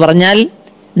 എന്ന് പറഞ്ഞാൽ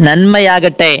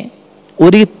നന്മയാകട്ടെ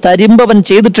ഒരു തരിമ്പവൻ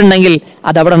ചെയ്തിട്ടുണ്ടെങ്കിൽ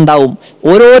അതവിടെ ഉണ്ടാവും.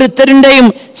 ഓരോരുത്തരുടെയും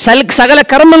സകല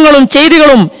കർമ്മങ്ങളും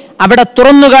ചെയ്തികളും അവിടെ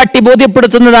തുറന്നുകാട്ടി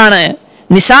ബോധ്യപ്പെടുത്തുന്നതാണ്.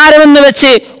 നിസാരമെന്ന്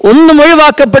വെച്ച് ഒന്നും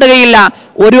ഒഴിവാക്കപ്പെടുകയില്ല.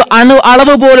 ഒരു അണു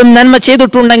അളവ് പോലും നന്മ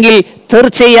ചെയ്തിട്ടുണ്ടെങ്കിൽ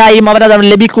തീർച്ചയായും അവനത്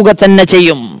ലഭിക്കുക തന്നെ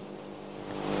ചെയ്യും.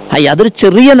 അതൊരു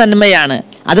ചെറിയ നന്മയാണ്,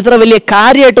 അതത്ര വലിയ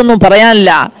കാര്യമായിട്ടൊന്നും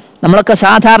പറയാനില്ല. നമ്മളൊക്കെ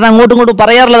സാധാരണ അങ്ങോട്ടും ഇങ്ങോട്ടും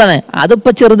പറയാറുള്ളതാണ്. അതിപ്പോ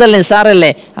ചെറുതല്ലേ,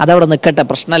 നിസാറല്ലേ, അതവിടെ നിൽക്കട്ടെ,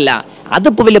 പ്രശ്നമല്ല,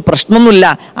 അതിപ്പോ വലിയ പ്രശ്നമൊന്നുമില്ല,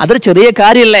 അതൊരു ചെറിയ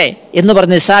കാര്യമല്ലേ എന്ന്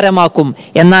പറഞ്ഞ് നിസാരമാക്കും.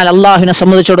 എന്നാൽ അള്ളാഹുവിനെ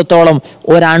സംബന്ധിച്ചിടത്തോളം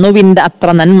ഒരണുവിന്റെ അത്ര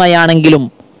നന്മയാണെങ്കിലും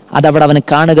അതവിടെ അവന്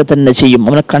കാണുക തന്നെ ചെയ്യും,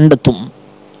 അവനെ കണ്ടെത്തും.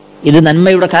 ഇത്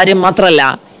നന്മയുടെ കാര്യം മാത്രമല്ല,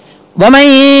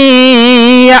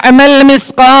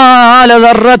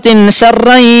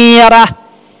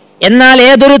 എന്നാൽ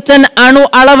ഏതൊരുത്തൻ അണു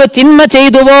അളവ് തിന്മ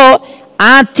ചെയ്തുവോ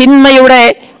ആ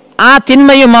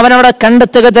തിന്മയും അവനവിടെ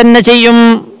കണ്ടെത്തുക തന്നെ ചെയ്യും.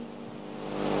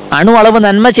 അണു അളവ്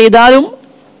നന്മ ചെയ്താലും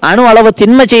അണു അളവ്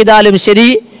തിന്മ ചെയ്താലും ശരി,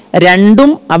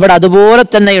 രണ്ടും അവിടെ അതുപോലെ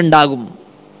തന്നെ ഉണ്ടാകും.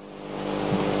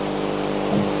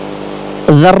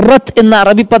 ദർറത്ത് എന്ന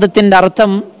അറബി പദത്തിന്റെ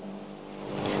അർത്ഥം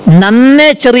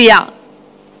നന്നേ ചെറിയ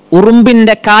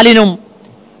ഉറുമ്പിന്റെ കാലിനും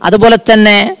അതുപോലെ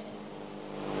തന്നെ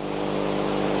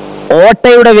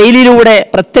ഓട്ടയുടെ വെയിലിലൂടെ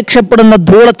പ്രത്യക്ഷപ്പെടുന്ന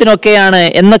ധൂളത്തിനൊക്കെയാണ്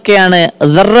എന്നൊക്കെയാണ്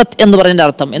ദർറത്ത് എന്ന് പറയുന്ന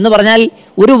അർത്ഥം. എന്ന് പറഞ്ഞാൽ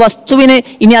ഒരു വസ്തുവിന്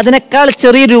ഇനി അതിനേക്കാൾ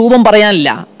ചെറിയ രൂപം പറയാനില്ല,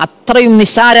 അത്രയും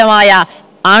നിസ്സാരമായ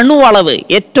അണു അളവ്,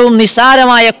 ഏറ്റവും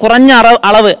നിസ്സാരമായ കുറഞ്ഞ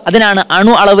അളവ്, അതിനാണ്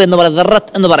അണു അളവ് എന്ന് പറയുന്നത്,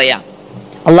 ദർറത്ത് എന്ന് പറയാം.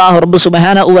 അല്ലാഹു റബ്ബ്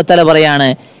സുബ്ഹാനഹു വ തആല പറയാണ്,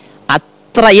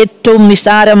 അത്ര ഏറ്റവും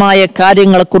നിസ്സാരമായ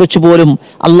കാര്യങ്ങളെ കുറിച്ച് പോലും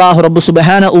അല്ലാഹു റബ്ബ്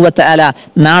സുബ്ഹാനഹു വ തആല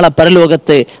നാളെ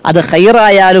പരലോകത്ത് അത്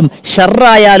ഖൈറായാലും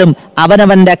ഷർറായാലും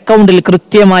അവനവന്റെ അക്കൗണ്ടിൽ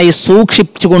കൃത്യമായി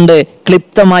സൂക്ഷിച്ചുകൊണ്ട്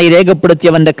ക്ലിപ്തമായി രേഖപ്പെടുത്തി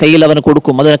അവന്റെ കയ്യിൽ അവന്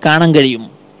കൊടുക്കും. അത് കാണാൻ കഴിയും.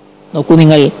 നോക്കൂ,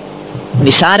 നിങ്ങൾ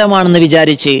നിസ്സാരമാണെന്ന്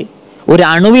വിചാരിച്ച് ഒരു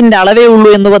അണുവിന്റെ അളവേ ഉള്ളൂ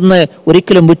എന്ന് വന്ന്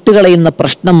ഒരിക്കലും വിട്ടുകളയുന്ന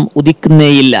പ്രശ്നം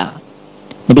ഉദിക്കുന്നേയില്ല.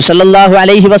 നബി സല്ലല്ലാഹു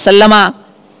അലൈഹി വസല്ലമ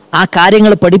ആ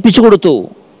കാര്യങ്ങൾ പഠിപ്പിച്ചു കൊടുത്തു.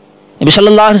 നബി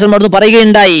സല്ലല്ലാഹു അലൈഹി വസല്ലം അവിടുന്ന്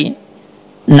പറയുകയുണ്ടായി,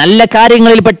 നല്ല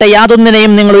കാര്യങ്ങളിൽപ്പെട്ട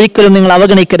യാതൊന്നിനെയും നിങ്ങൾ ഒരിക്കലും നിങ്ങൾ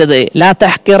അവഗണിക്കരുത്. ലാ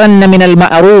തഹ്കിറന്ന മിനൽ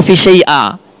മഅറൂഫി ശൈആ,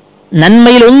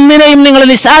 നന്മയിൽ ഒന്നിനെയും നിങ്ങൾ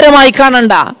നിസ്സാരമായി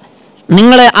കാണണ്ട,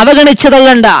 നിങ്ങൾ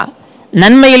അവഗണിച്ചതല്ലണ്ട.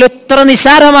 നന്മയിൽ എത്ര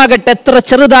നിസ്സാരമാകട്ടെ, എത്ര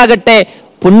ചെറുതാകട്ടെ,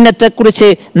 പുണ്യത്തെക്കുറിച്ച്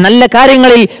നല്ല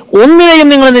കാര്യങ്ങളിൽ ഒന്നിനെയും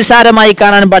നിങ്ങൾ നിസ്സാരമായി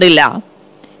കാണാൻ പാടില്ല.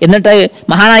 എന്നിട്ട്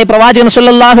മഹാനായ പ്രവാചകൻ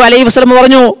സല്ലല്ലാഹു അലൈഹി വസല്ലം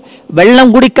പറഞ്ഞു, വെള്ളം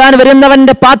കുടിക്കാൻ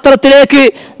വരുന്നവന്റെ പാത്രത്തിലേക്ക്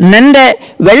നിന്റെ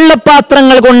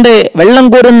വെള്ളപാത്രങ്ങൾ കൊണ്ട്, വെള്ളം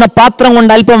കോരുന്ന പാത്രം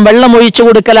കൊണ്ട് അല്പം വെള്ളം ഒഴിച്ചു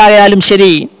കൊടുക്കലായാലും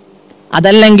ശരി,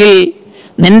 അതല്ലെങ്കിൽ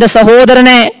നിന്റെ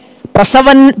സഹോദരനെ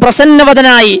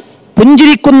പ്രസന്നവദനായി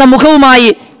പുഞ്ചിരിക്കുന്ന മുഖവുമായി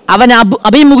അവനെ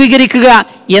അഭിമുഖീകരിക്കുക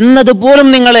എന്നതുപോലും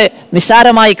നിങ്ങൾ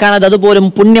നിസ്സാരമായി കാണാതെ അതുപോലും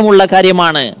പുണ്യമുള്ള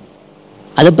കാര്യമാണ്.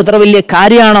 അതിപ്പോ ഇത്ര വലിയ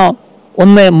കാര്യമാണോ?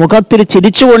 ഒന്ന് മുഖത്തിൽ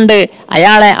ചിരിച്ചുകൊണ്ട്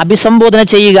അയാളെ അഭിസംബോധന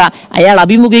ചെയ്യുക, അയാൾ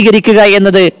അഭിമുഖീകരിക്കുക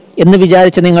എന്ന്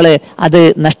വിചാരിച്ച് നിങ്ങൾ അത്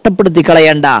നഷ്ടപ്പെടുത്തി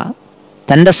കളയണ്ട.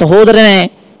 തൻ്റെ സഹോദരനെ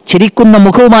ചിരിക്കുന്ന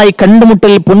മുഖവുമായി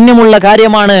കണ്ടുമുട്ടൽ പുണ്യമുള്ള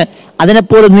കാര്യമാണ്,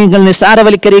 അതിനെപ്പോലും നിങ്ങൾ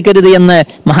നിസ്സാരവൽക്കരിക്കരുത് എന്ന്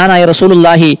മഹാനായ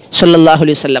റസൂലുള്ളാഹി സ്വല്ലല്ലാഹു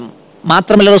അലൈഹി വസല്ലം.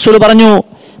 മാത്രമല്ല റസൂൽ പറഞ്ഞു,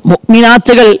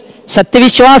 മുഅ്മിനാത്തുകൾ,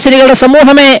 സത്യവിശ്വാസികളുടെ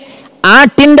സമൂഹമേ,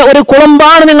 ആട്ടിന്റെ ഒരു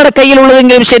കുളമ്പാണ് നിങ്ങളുടെ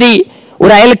കയ്യിലുള്ളതെങ്കിലും ശരി,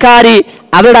 ഒരു അയൽക്കാരി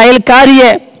അവരുടെ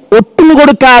അയൽക്കാരിയെ ഒട്ടും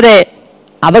കൊടുക്കാതെ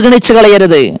അവഗണിച്ചു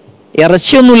കളയരുത്.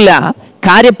 ഇറച്ചിയൊന്നുമില്ല,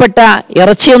 കാര്യപ്പെട്ട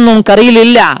ഇറച്ചിയൊന്നും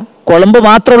കറിയിലില്ല, കുളമ്പ്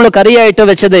മാത്രമുള്ള കറിയായിട്ട്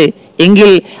വെച്ചത് എങ്കിൽ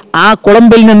ആ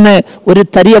കുളമ്പിൽ നിന്ന് ഒരു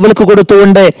തരി അവൾക്ക്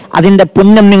കൊടുത്തുകൊണ്ട് അതിന്റെ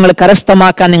പുണ്യം നിങ്ങൾ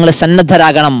കരസ്ഥമാക്കാൻ നിങ്ങൾ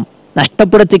സന്നദ്ധരാകണം,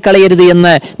 നഷ്ടപ്പെടുത്തി കളയരുത്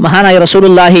എന്ന് മഹാനായ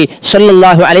റസൂലുള്ളാഹി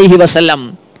സ്വല്ലല്ലാഹു അലൈഹി വസല്ലം.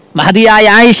 മഹദിയായ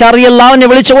ആയിഷ റളിയല്ലാഹു അൻഹയെ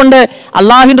വിളിച്ചുകൊണ്ട്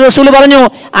അല്ലാഹുവിന്റെ റസൂൽ പറഞ്ഞു,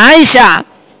 ആയിഷ,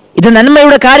 ഇത്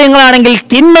നന്മയുടെ കാര്യങ്ങളാണെങ്കിൽ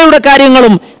തിന്മയുടെ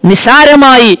കാര്യങ്ങളും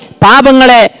നിസ്സാരമായി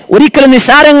പാപങ്ങളെ, ഒരിക്കലും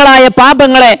നിസ്സാരങ്ങളായ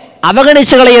പാപങ്ങളെ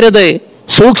അവഗണിച്ചു കളയരുത്.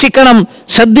 സൂക്ഷിക്കണം,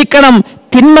 ശ്രദ്ധിക്കണം.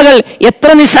 തിന്മകൾ എത്ര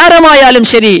നിസ്സാരമായാലും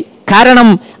ശരി, കാരണം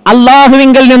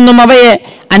അള്ളാഹുവിങ്കൽ നിന്നും അവയെ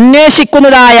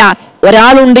അന്വേഷിക്കുന്നതായ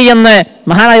ഒരാളുണ്ട് എന്ന്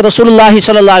മഹാനായ റസൂലുള്ളാഹി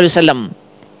സ്വല്ലല്ലാഹു അലൈഹി വസല്ലം.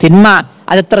 തിന്മ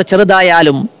അതെത്ര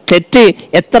ചെറുതായാലും, തെറ്റ്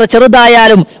എത്ര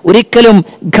ചെറുതായാലും ഒരിക്കലും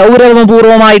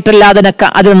ഗൗരവപൂർവമായിട്ടല്ല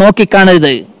അത്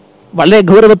നോക്കിക്കാണരുത്, വളരെ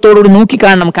ഗൗരവത്തോടുകൂടി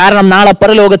നോക്കിക്കാണണം. കാരണം നാളെ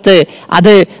പരലോകത്ത്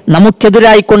അത്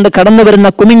നമുക്കെതിരായിക്കൊണ്ട് കടന്നു വരുന്ന,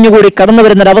 കുമിഞ്ഞുകൂടി കടന്നു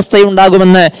വരുന്ന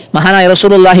ഒരവസ്ഥയുണ്ടാകുമെന്ന് മഹാനായ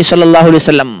റസൂലുള്ളാഹി സ്വല്ലല്ലാഹു അലൈഹി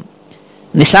വസല്ലം.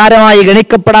 നിസാരമായി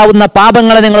ഗണിക്കപ്പെടാവുന്ന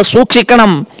പാപങ്ങളെ നിങ്ങൾ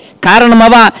സൂക്ഷിക്കണം. കാരണം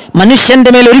അവ മനുഷ്യന്റെ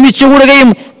മേൽ ഒരുമിച്ച് കൂടുകയും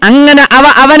അങ്ങനെ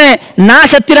അവനെ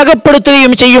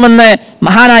നാശത്തിലകപ്പെടുത്തുകയും ചെയ്യുമെന്ന്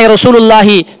മഹാനായ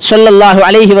റസൂലുള്ളാഹി സ്വല്ലല്ലാഹു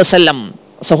അലൈഹി വസല്ലം.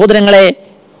 സഹോദരങ്ങളെ,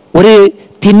 ഒരു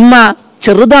തിന്മ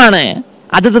ചെറുതാണ്,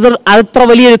 അത്ര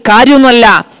വലിയൊരു കാര്യമൊന്നുമല്ല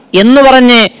എന്ന്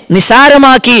പറഞ്ഞ്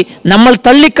നിസാരമാക്കി നമ്മൾ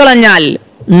തള്ളിക്കളഞ്ഞാൽ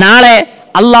നാളെ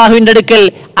അള്ളാഹുവിന്റെ അടുക്കൽ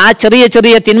ആ ചെറിയ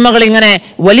ചെറിയ തിന്മകൾ ഇങ്ങനെ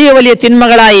വലിയ വലിയ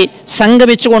തിന്മകളായി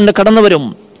സംഗമിച്ചുകൊണ്ട് കടന്നു വരും.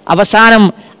 അവസാനം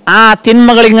ആ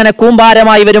തിന്മകൾ ഇങ്ങനെ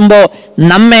കൂമ്പാരമായി വരുമ്പോ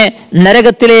നമ്മെ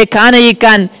നരകത്തിലേക്ക്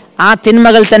ആനയിക്കാൻ ആ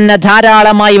തിന്മകൾ തന്നെ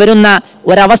ധാരാളമായി വരുന്ന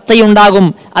ഒരവസ്ഥയുണ്ടാകും.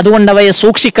 അതുകൊണ്ട് അവയെ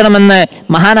സൂക്ഷിക്കണമെന്ന്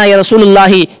മഹാനായ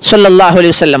റസൂലുള്ളാഹി സ്വല്ലല്ലാഹു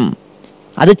അലൈഹി വസല്ലം.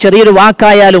 അത് ചെറിയൊരു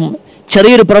വാക്കായാലും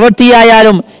ചെറിയൊരു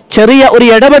പ്രവൃത്തിയായാലും ചെറിയ ഒരു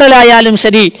ഇടപെടലായാലും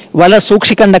ശരി, വളരെ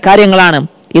സൂക്ഷിക്കേണ്ട കാര്യങ്ങളാണ്.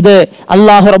 ഇത്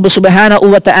അല്ലാഹു റബ്ബ് സുബ്ഹാനഹു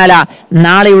വ തആല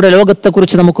നാളെയുടെ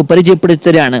ലോകത്തെക്കുറിച്ച് നമുക്ക്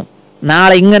പരിചയപ്പെടുത്തുകയാണ്.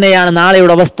 നാളെ ഇങ്ങനെയാണ്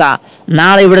നാളെയുടെ അവസ്ഥ,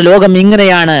 നാളെയുടെ ലോകം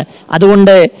ഇങ്ങനെയാണ്.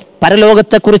 അതുകൊണ്ട്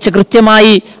പരലോകത്തെക്കുറിച്ച്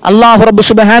കൃത്യമായി അല്ലാഹു റബ്ബ്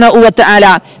സുബ്ഹാനഹു വ തആല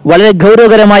വളരെ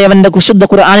ഗൗരവകരമായി അവന്റെ വിശുദ്ധ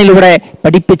ഖുർആനിലൂടെ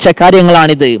പഠിപ്പിച്ച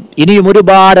കാര്യങ്ങളാണിത്. ഇനിയും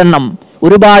ഒരുപാടെണ്ണം,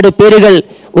 ഒരുപാട് പേരുകൾ,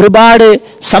 ഒരുപാട്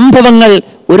സംഭവങ്ങൾ,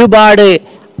 ഒരുപാട്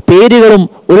പേരുകളും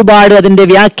ഒരുപാട് അതിന്റെ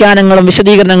വ്യാഖ്യാനങ്ങളും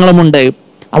വിശദീകരണങ്ങളും ഉണ്ട്.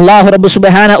 അല്ലാഹു റബ്ബ്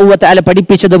സുബ്ഹാനഹു വ തആല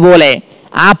പഠിപ്പിച്ചതുപോലെ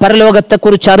ആ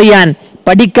പരലോകത്തെക്കുറിച്ച് അറിയാൻ,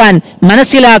 പഠിക്കാൻ,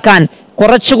 മനസ്സിലാക്കാൻ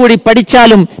കുറച്ചുകൂടി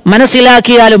പഠിച്ചാലും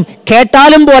മനസ്സിലാക്കിയാലും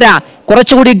കേട്ടാലും പോരാ,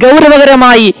 കുറച്ചുകൂടി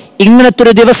ഗൗരവകരമായി ഇങ്ങനത്തെ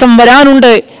ഒരു ദിവസം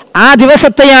വരാനുണ്ട്. ആ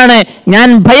ദിവസത്തെയാണ് ഞാൻ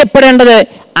ഭയപ്പെടേണ്ടത്.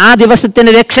 ആ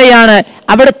ദിവസത്തിന്റെ രക്ഷയാണ്,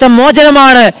 അവിടുത്തെ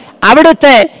മോചനമാണ്,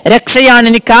 അവിടുത്തെ രക്ഷയാണ്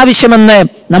എനിക്ക് ആവശ്യമെന്ന്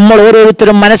നമ്മൾ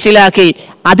ഓരോരുത്തരും മനസ്സിലാക്കി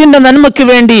അതിന്റെ നന്മയ്ക്ക്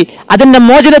വേണ്ടി, അതിന്റെ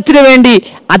മോചനത്തിന് വേണ്ടി,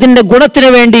 അതിന്റെ ഗുണത്തിന്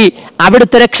വേണ്ടി,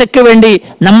 അവിടുത്തെ രക്ഷയ്ക്ക് വേണ്ടി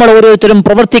നമ്മൾ ഓരോരുത്തരും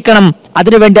പ്രവർത്തിക്കണം,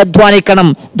 അതിനുവേണ്ടി അധ്വാനിക്കണം.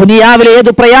 ദുനിയാവിലെ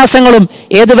ഏത് പ്രയാസങ്ങളും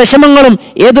ഏത് വിഷമങ്ങളും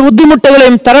ഏത്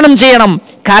ബുദ്ധിമുട്ടുകളെയും തരണം ചെയ്യണം.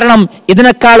 കാരണം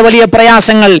ഇതിനേക്കാൾ വലിയ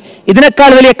പ്രയാസങ്ങൾ,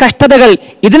 ഇതിനേക്കാൾ വലിയ കഷ്ടതകൾ,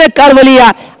 ഇതിനേക്കാൾ വലിയ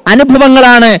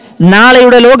അനുഭവങ്ങളാണ്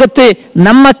നാളെയുടെ ലോകത്ത്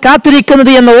നമ്മെ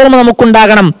കാത്തിരിക്കുന്നത് എന്ന ഓർമ്മ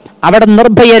നമുക്കുണ്ടാകണം. അവിടെ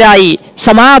നിർഭയരായി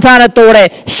സമാധാനത്തോടെ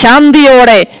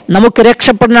ശാന്തിയോടെ നമുക്ക്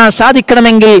രക്ഷപ്പെടാൻ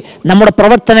സാധിക്കണമെങ്കിൽ നമ്മുടെ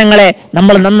പ്രവർത്തനങ്ങളെ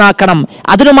നമ്മൾ നന്നാക്കണം.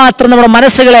 അതിനു മാത്രം നമ്മുടെ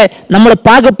മനസ്സുകളെ നമ്മൾ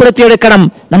പാകപ്പെടുത്തിയെടുക്കണം.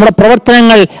 നമ്മുടെ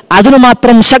പ്രവർത്തനങ്ങൾ അതിനു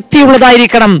മാത്രം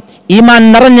ശക്തിയുള്ളതായിരിക്കണം. ഈമാൻ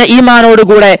നിറഞ്ഞ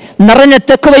ഈമാനോടുകൂടെ, നിറഞ്ഞ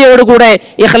തെക്കുവയോടുകൂടെ,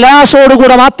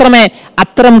 ഇഖ്ലാസോടുകൂടെ മാത്രമേ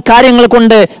അത്തരം കാര്യങ്ങൾ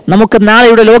കൊണ്ട് നമുക്ക്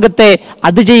നാളെയുടെ ലോകത്തെ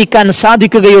അതിജയിക്കാൻ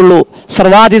സാധിക്കുകയുള്ളൂ.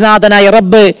 സർവാധിനാഥനായ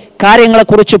റബ്ബ്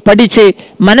കാര്യങ്ങളെക്കുറിച്ച് പഠിച്ച്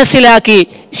മനസ്സിലാക്കി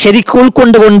ശരിക്കും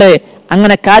ഉൾക്കൊണ്ടുകൊണ്ട്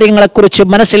അങ്ങനെ കാര്യങ്ങളെക്കുറിച്ച്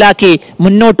മനസ്സിലാക്കി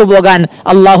മുന്നോട്ടു പോകാൻ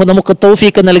അള്ളാഹു നമുക്ക്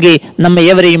തൗഫീക്ക് നൽകി നമ്മെ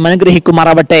ഏവരെയും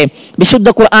അനുഗ്രഹിക്കുമാറാവട്ടെ. വിശുദ്ധ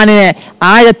ഖുർആനിനെ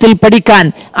ആഴത്തിൽ പഠിക്കാൻ,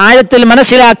 ആഴത്തിൽ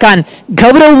മനസ്സിലാക്കാൻ,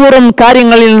 ഗൗരവപൂർവ്വം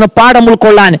കാര്യങ്ങളിൽ നിന്ന് പാഠം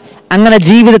ഉൾക്കൊള്ളാൻ, അങ്ങനെ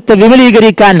ജീവിതത്തെ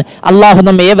വിപുലീകരിക്കാൻ അള്ളാഹു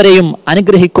നമ്മെ ഏവരെയും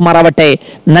അനുഗ്രഹിക്കുമാറാവട്ടെ.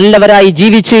 നല്ലവരായി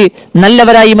ജീവിച്ച്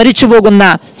നല്ലവരായി മരിച്ചു പോകുന്ന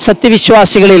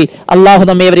സത്യവിശ്വാസികളിൽ അള്ളാഹു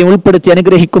നമ്മെ ഏവരെയും ഉൾപ്പെടുത്തി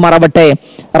അനുഗ്രഹിക്കുമാറാവട്ടെ.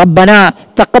 റബ്ബനാ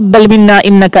തഖബ്ബൽ മിന്നാ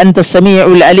ഇന്നക അൻതസ്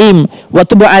സമീഉൽ അലീം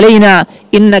വതുബ് അലൈനാ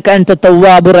ഇന്നക അൻത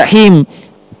തവ്വാബുർ റഹീം.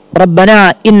 റബ്ബനാ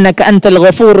ഇന്നക അൻതൽ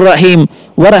ഗഫൂറുർ റഹീം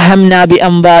വർഹംനാ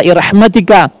ബിഅൻവാഇ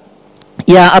റഹ്മതിക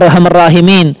يا أرحم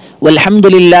الراحمين والحمد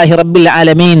لله رب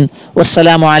العالمين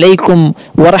والسلام عليكم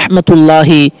ورحمة الله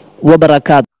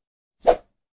وبركاته.